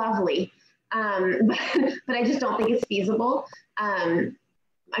said, be lovely. But I just don't think it's feasible. My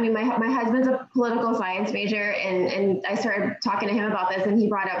husband's a political science major, and I started talking to him about this, and he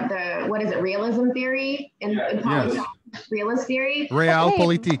brought up realism theory in yes. Realist theory.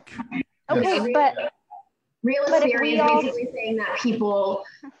 Realpolitik. Okay, yes. But realist theory is basically saying that people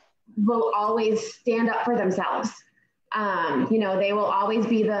will always stand up for themselves. They will always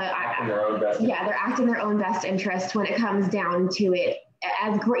be they're acting their own best interest when it comes down to it.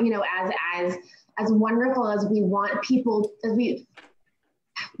 As wonderful as we want people, as we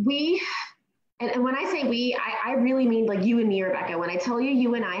and when I say we, I really mean like you and me, Rebecca. When I tell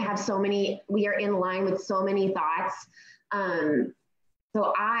you and I have we are in line with so many thoughts.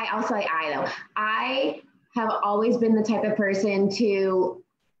 So I'll say I have always been the type of person to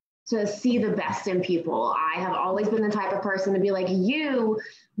see the best in people. I have always been the type of person to be like, you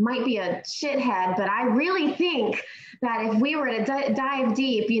might be a shithead, but I really think that if we were to dive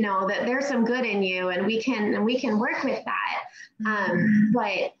deep, that there's some good in you, and we can work with that.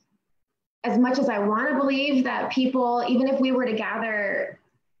 But as much as I want to believe that people, even if we were to gather,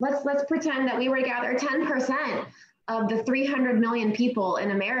 let's pretend that we were to gather 10% of the 300 million people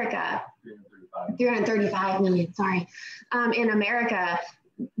in America, 335 million, sorry, in America,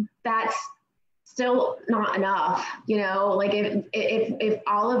 that's still not enough. You know, like if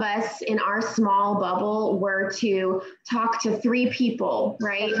all of us in our small bubble were to talk to 3 people,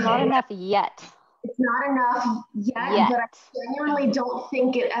 right? It's not enough yet. It's not enough yet, but I genuinely don't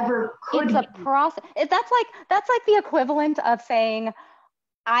think it ever could. It's a process. That's like the equivalent of saying,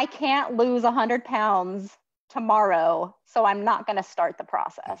 I can't lose 100 pounds tomorrow, so I'm not going to start the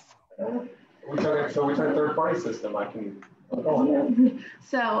process. We try third party system. I can.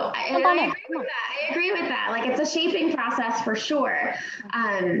 So I agree with that. Like, it's a shaping process for sure.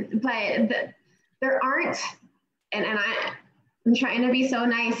 But there aren't, and I'm trying to be so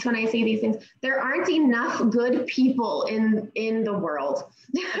nice when I say these things. There aren't enough good people in the world.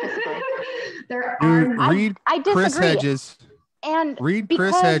 Read I disagree. Chris Hedges. And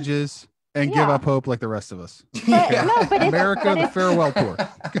Chris Hedges and give up hope like the rest of us. But America, the farewell tour.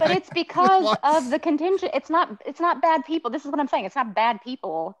 But it's because of the contingent. It's not bad people. This is what I'm saying. It's not bad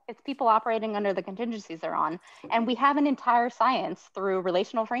people. It's people operating under the contingencies they're on. And we have an entire science through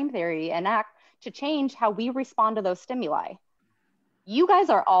relational frame theory and ACT to change how we respond to those stimuli. You guys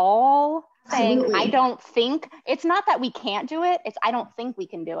are all saying, I don't think. It's not that we can't do it. It's I don't think we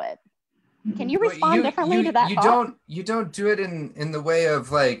can do it. Can you respond differently to that? You don't do it in the way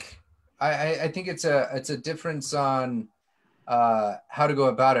of like, I think it's a difference on how to go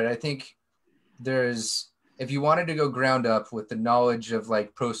about it. I think if you wanted to go ground up with the knowledge of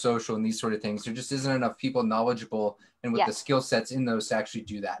like pro-social and these sort of things, there just isn't enough people knowledgeable and with the skill sets in those to actually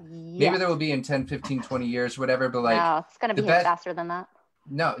do that. Maybe there will be in 10, 15, 20 years, whatever, but like, no, it's going to be faster than that.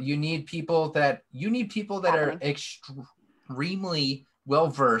 No, you need people that are extremely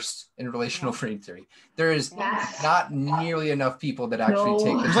well-versed in relational frame theory. There is not nearly enough people that actually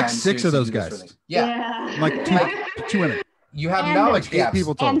take the time. There's like 6 of those guys. Like two women. You have knowledge gaps.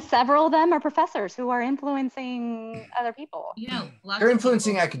 People total. And several of them are professors who are influencing other people. They're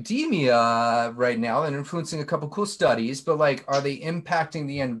influencing academia right now and influencing a couple cool studies, but like, are they impacting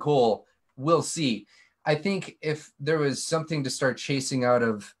the end goal? We'll see. I think if there was something to start chasing out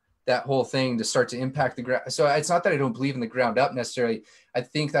of that whole thing to start to impact the ground. So it's not that I don't believe in the ground up necessarily. I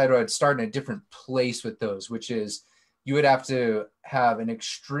think that I would start in a different place with those, which is you would have to have an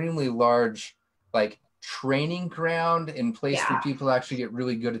extremely large, like, training ground in place for people to actually get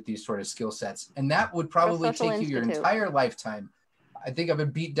really good at these sort of skill sets. And that would probably take you your entire lifetime. I think I've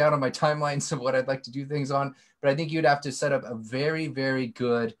been beat down on my timelines of what I'd like to do things on, but I think you'd have to set up a very, very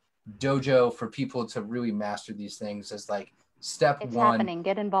good dojo for people to really master these things as like step one. It's happening.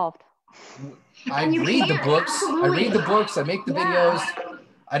 Get involved. I read the books. I make the videos.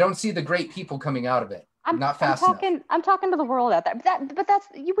 I don't see the great people coming out of it. I'm talking to the world out there. But that's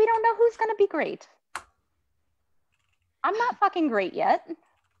we don't know who's going to be great. I'm not fucking great yet.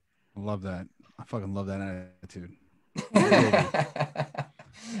 I love that. I fucking love that attitude.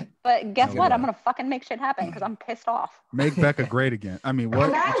 But guess what? I'm going to fucking make shit happen because I'm pissed off. Make Becca great again. I mean, what?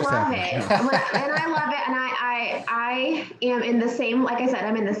 And I love it. And I love it. And I am in the same, like I said,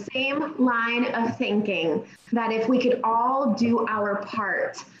 I'm in the same line of thinking that if we could all do our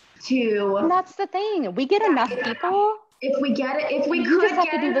part to. And that's the thing. We get enough people. If we could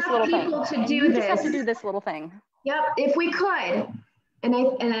get enough people to do this. You just have to do this little thing. Yep. If we could. And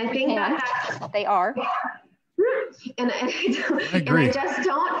I think they are. And I just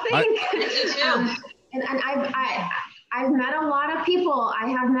don't think. And I've met a lot of people. I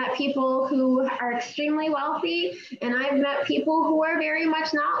have met people who are extremely wealthy, and I've met people who are very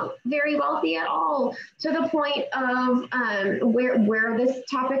much not very wealthy at all. To the point of where this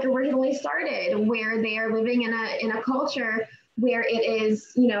topic originally started, where they are living in a culture where it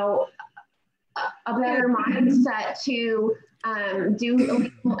is, a better mindset to do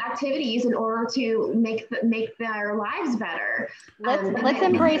illegal activities in order to make their lives better. Let's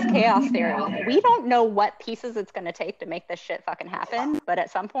embrace chaos theory. We don't know what pieces it's going to take to make this shit fucking happen, but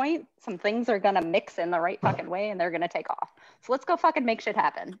at some point, some things are going to mix in the right fucking way and they're going to take off. So let's go fucking make shit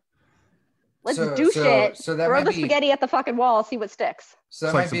happen. Let's do shit. So throw the spaghetti at the fucking wall, see what sticks. So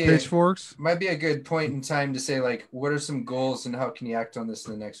that might be pitchforks. Might be a good point in time to say, like, what are some goals and how can you act on this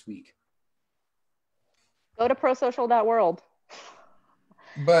in the next week? Go to prosocial.world.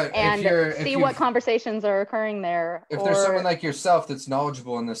 But see what conversations are occurring there. If there's someone like yourself that's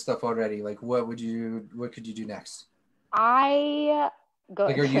knowledgeable in this stuff already, like what could you do next? Are you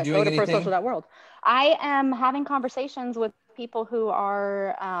doing anything? To prosocial.world. I am having conversations with people who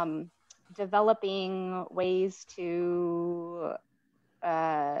are developing ways to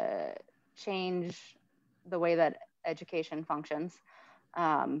change the way that education functions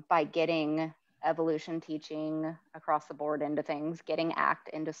by getting evolution teaching across the board into things, getting ACT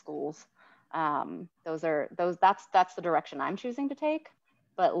into schools. That's the direction I'm choosing to take.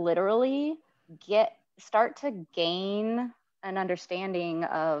 But literally start to gain an understanding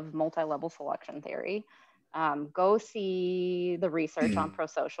of multi-level selection theory. Go see the research on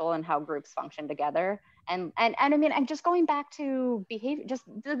prosocial and how groups function together. And I mean, and just going back to behavior, just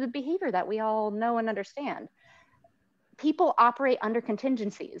the behavior that we all know and understand. People operate under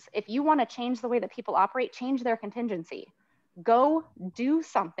contingencies. If you want to change the way that people operate, change their contingency. Go do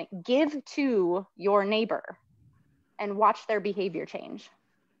something, give to your neighbor and watch their behavior change.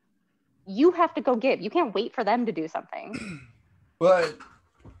 You have to go give. You can't wait for them to do something. But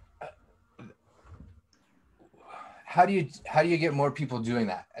how do you get more people doing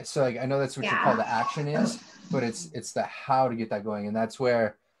that? So like, I know that's what you call the action is, but it's the how to get that going. And that's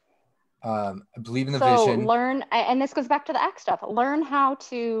where I believe in the vision. Learn, and this goes back to the ACT stuff, learn how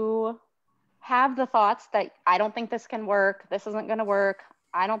to have the thoughts that I don't think this can work. This isn't going to work.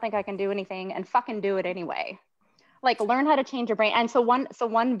 I don't think I can do anything, and fucking do it anyway. Like, learn how to change your brain. And so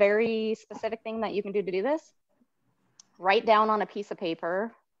one very specific thing that you can do to do this, write down on a piece of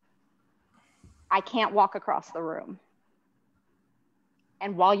paper, I can't walk across the room.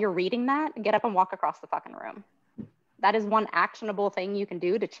 And while you're reading that, get up and walk across the fucking room. That is one actionable thing you can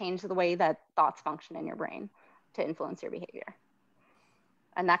do to change the way that thoughts function in your brain to influence your behavior.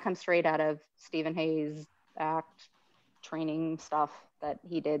 And that comes straight out of Stephen Hayes' ACT training stuff that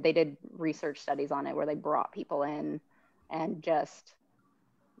he did. They did research studies on it where they brought people in and just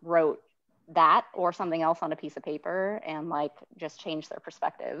wrote that or something else on a piece of paper and like just changed their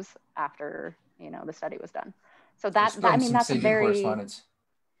perspectives after, the study was done. So that's a very...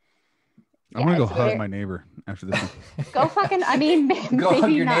 I'm gonna go hug my neighbor after this one. Go fucking, go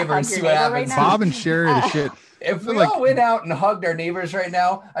hug your neighbor and see what happens. Right Bob and Sherry, the shit. If we all went out and hugged our neighbors right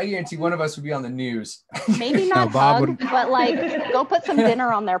now, I guarantee one of us would be on the news. Maybe not hug, but like go put some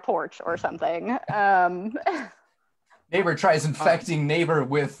dinner on their porch or something. Neighbor tries infecting neighbor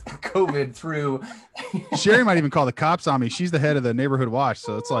with COVID through. Sherry might even call the cops on me. She's the head of the neighborhood watch,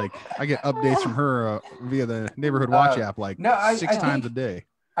 so it's like I get updates from her via the neighborhood watch app six times a day.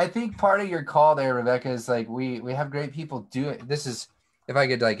 I think part of your call there, Rebecca, is like we have great people do it. This is, if I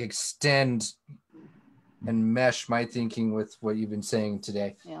could like extend and mesh my thinking with what you've been saying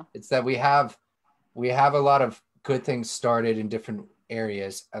today. Yeah. It's that we have a lot of good things started in different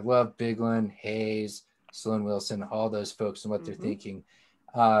areas. I love Bigland, Hayes, Sloan Wilson, all those folks and what they're thinking.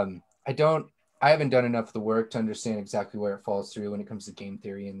 I haven't done enough of the work to understand exactly where it falls through when it comes to game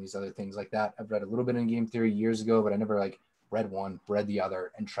theory and these other things like that. I've read a little bit in game theory years ago, but I never read one, read the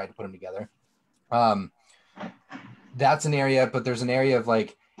other, and tried to put them together. That's an area, but there's an area of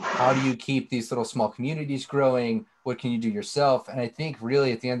like, how do you keep these little small communities growing? What can you do yourself? And I think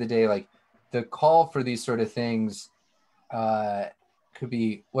really at the end of the day, like the call for these sort of things could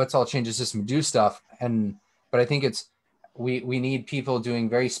be, let's all change the system and do stuff. But I think it's, we need people doing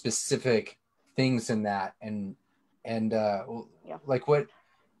very specific things in that. Like what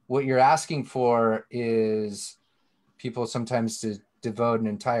you're asking for is people sometimes to devote an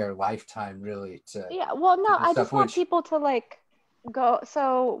entire lifetime really to I just want people to like go,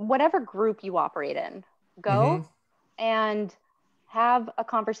 so whatever group you operate in, go and have a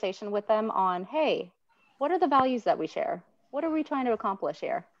conversation with them on, hey, what are the values that we share? What are we trying to accomplish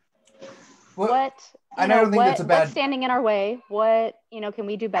here? What's standing in our way? What can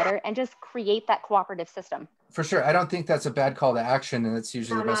we do better? And just create that cooperative system. For sure. I don't think that's a bad call to action, and that's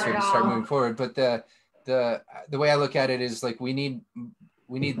usually the best way to start moving forward. But the way I look at it is like we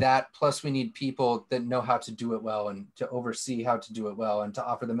need that, plus we need people that know how to do it well and to oversee how to do it well and to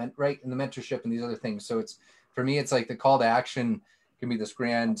offer the mentorship and these other things. So it's, for me, it's like the call to action can be this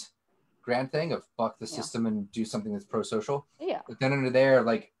grand thing of buck the system and do something that's pro-social. Yeah. But then under there,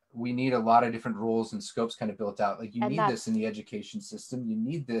 like we need a lot of different rules and scopes kind of built out. Like you need this in the education system. You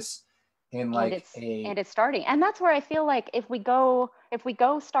need this in and it's starting. And that's where I feel like if we go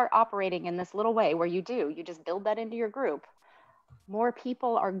start operating in this little way where you just build that into your group, more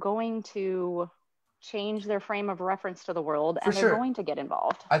people are going to change their frame of reference to the world and they're going to get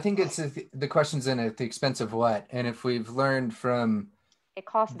involved. I think it's the question's in at the expense of what? And if we've learned from, it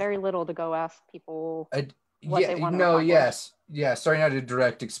costs very little to go ask people what they want to accomplish. Starting out a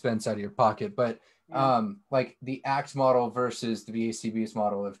direct expense out of your pocket, but like the ACT model versus the BACB's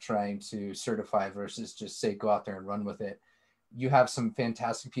model of trying to certify versus just say go out there and run with it. You have some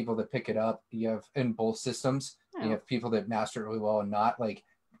fantastic people that pick it up. You have in both systems. You have people that master it really well and not. Like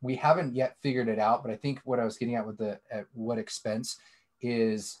we haven't yet figured it out, but I think what I was getting at with at what expense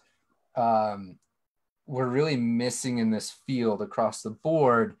is we're really missing in this field across the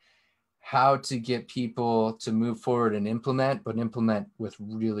board how to get people to move forward and implement, but implement with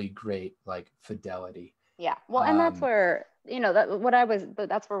really great like fidelity. Yeah. Well, and that's where, that's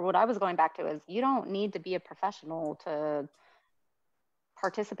what I was going back to is you don't need to be a professional to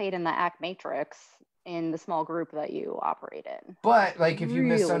participate in the ACT matrix in the small group that you operate in. But like, if you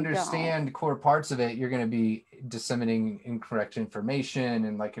misunderstand core parts of it, you're going to be disseminating incorrect information,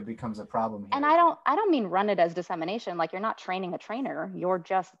 and like it becomes a problem here. And I don't mean run it as dissemination. Like, you're not training a trainer. You're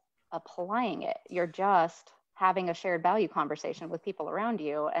just applying it. You're just having a shared value conversation with people around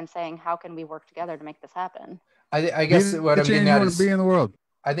you and saying, how can we work together to make this happen? I guess what I'm getting at is be in the world.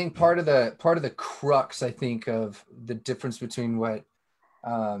 I think part of the crux, I think, of the difference between what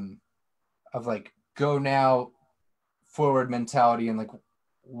of like go now forward mentality and like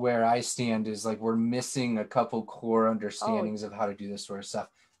where I stand is like we're missing a couple core understandings of how to do this sort of stuff.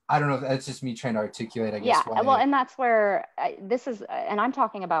 I don't know if that's just me trying to articulate, I guess. Yeah, well, and that's where and I'm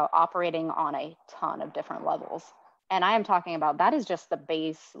talking about operating on a ton of different levels. And I am talking about that is just the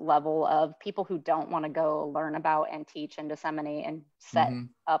base level of people who don't want to go learn about and teach and disseminate and set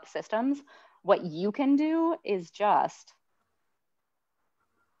up systems. What you can do is just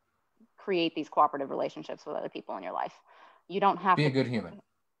create these cooperative relationships with other people in your life. You don't have to be a good human.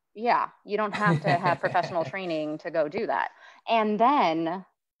 Yeah, you don't have to have professional training to go do that. And then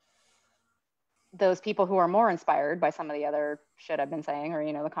those people who are more inspired by some of the other shit I've been saying,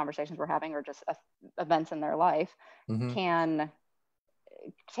 or, the conversations we're having, or just events in their life, can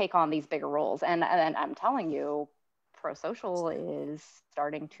take on these bigger roles. And I'm telling you, Pro-Social is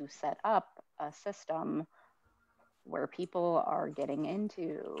starting to set up a system where people are getting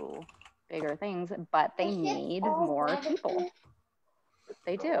into bigger things, but they need more people.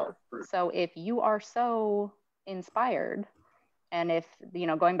 They do. So if you are so inspired, and if,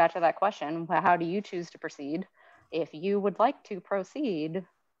 going back to that question, how do you choose to proceed? If you would like to proceed,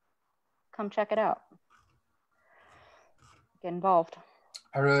 come check it out. Get involved.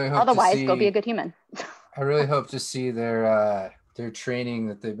 I really hope Otherwise, go be a good human. I really hope to see their training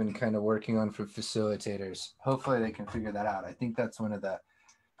that they've been kind of working on for facilitators. Hopefully they can figure that out. I think that's one of the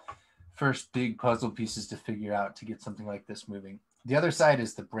first big puzzle pieces to figure out to get something like this moving. The other side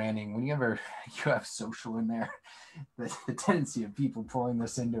is the branding. When you have social in there, the tendency of people pulling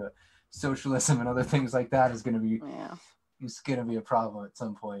this into socialism and other things like that is going to be it's going to be a problem at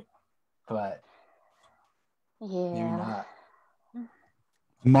some point. But maybe not.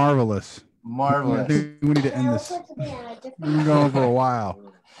 Marvelous. I think we need to end this. We've been going for a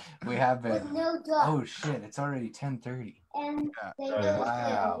while. We have been. Oh shit! It's already 10:30.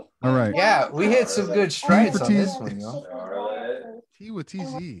 Wow. All right. Yeah, we hit some good strides on this one, yo. Tea with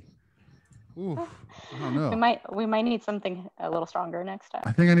TCE. Ooh, I don't know. We might need something a little stronger next time.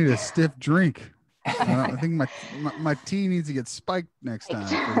 I think I need a stiff drink. I think my tea needs to get spiked next time.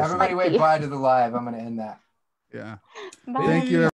 Everybody wait bye to the live. I'm going to end that. Yeah. Bye. Thank you.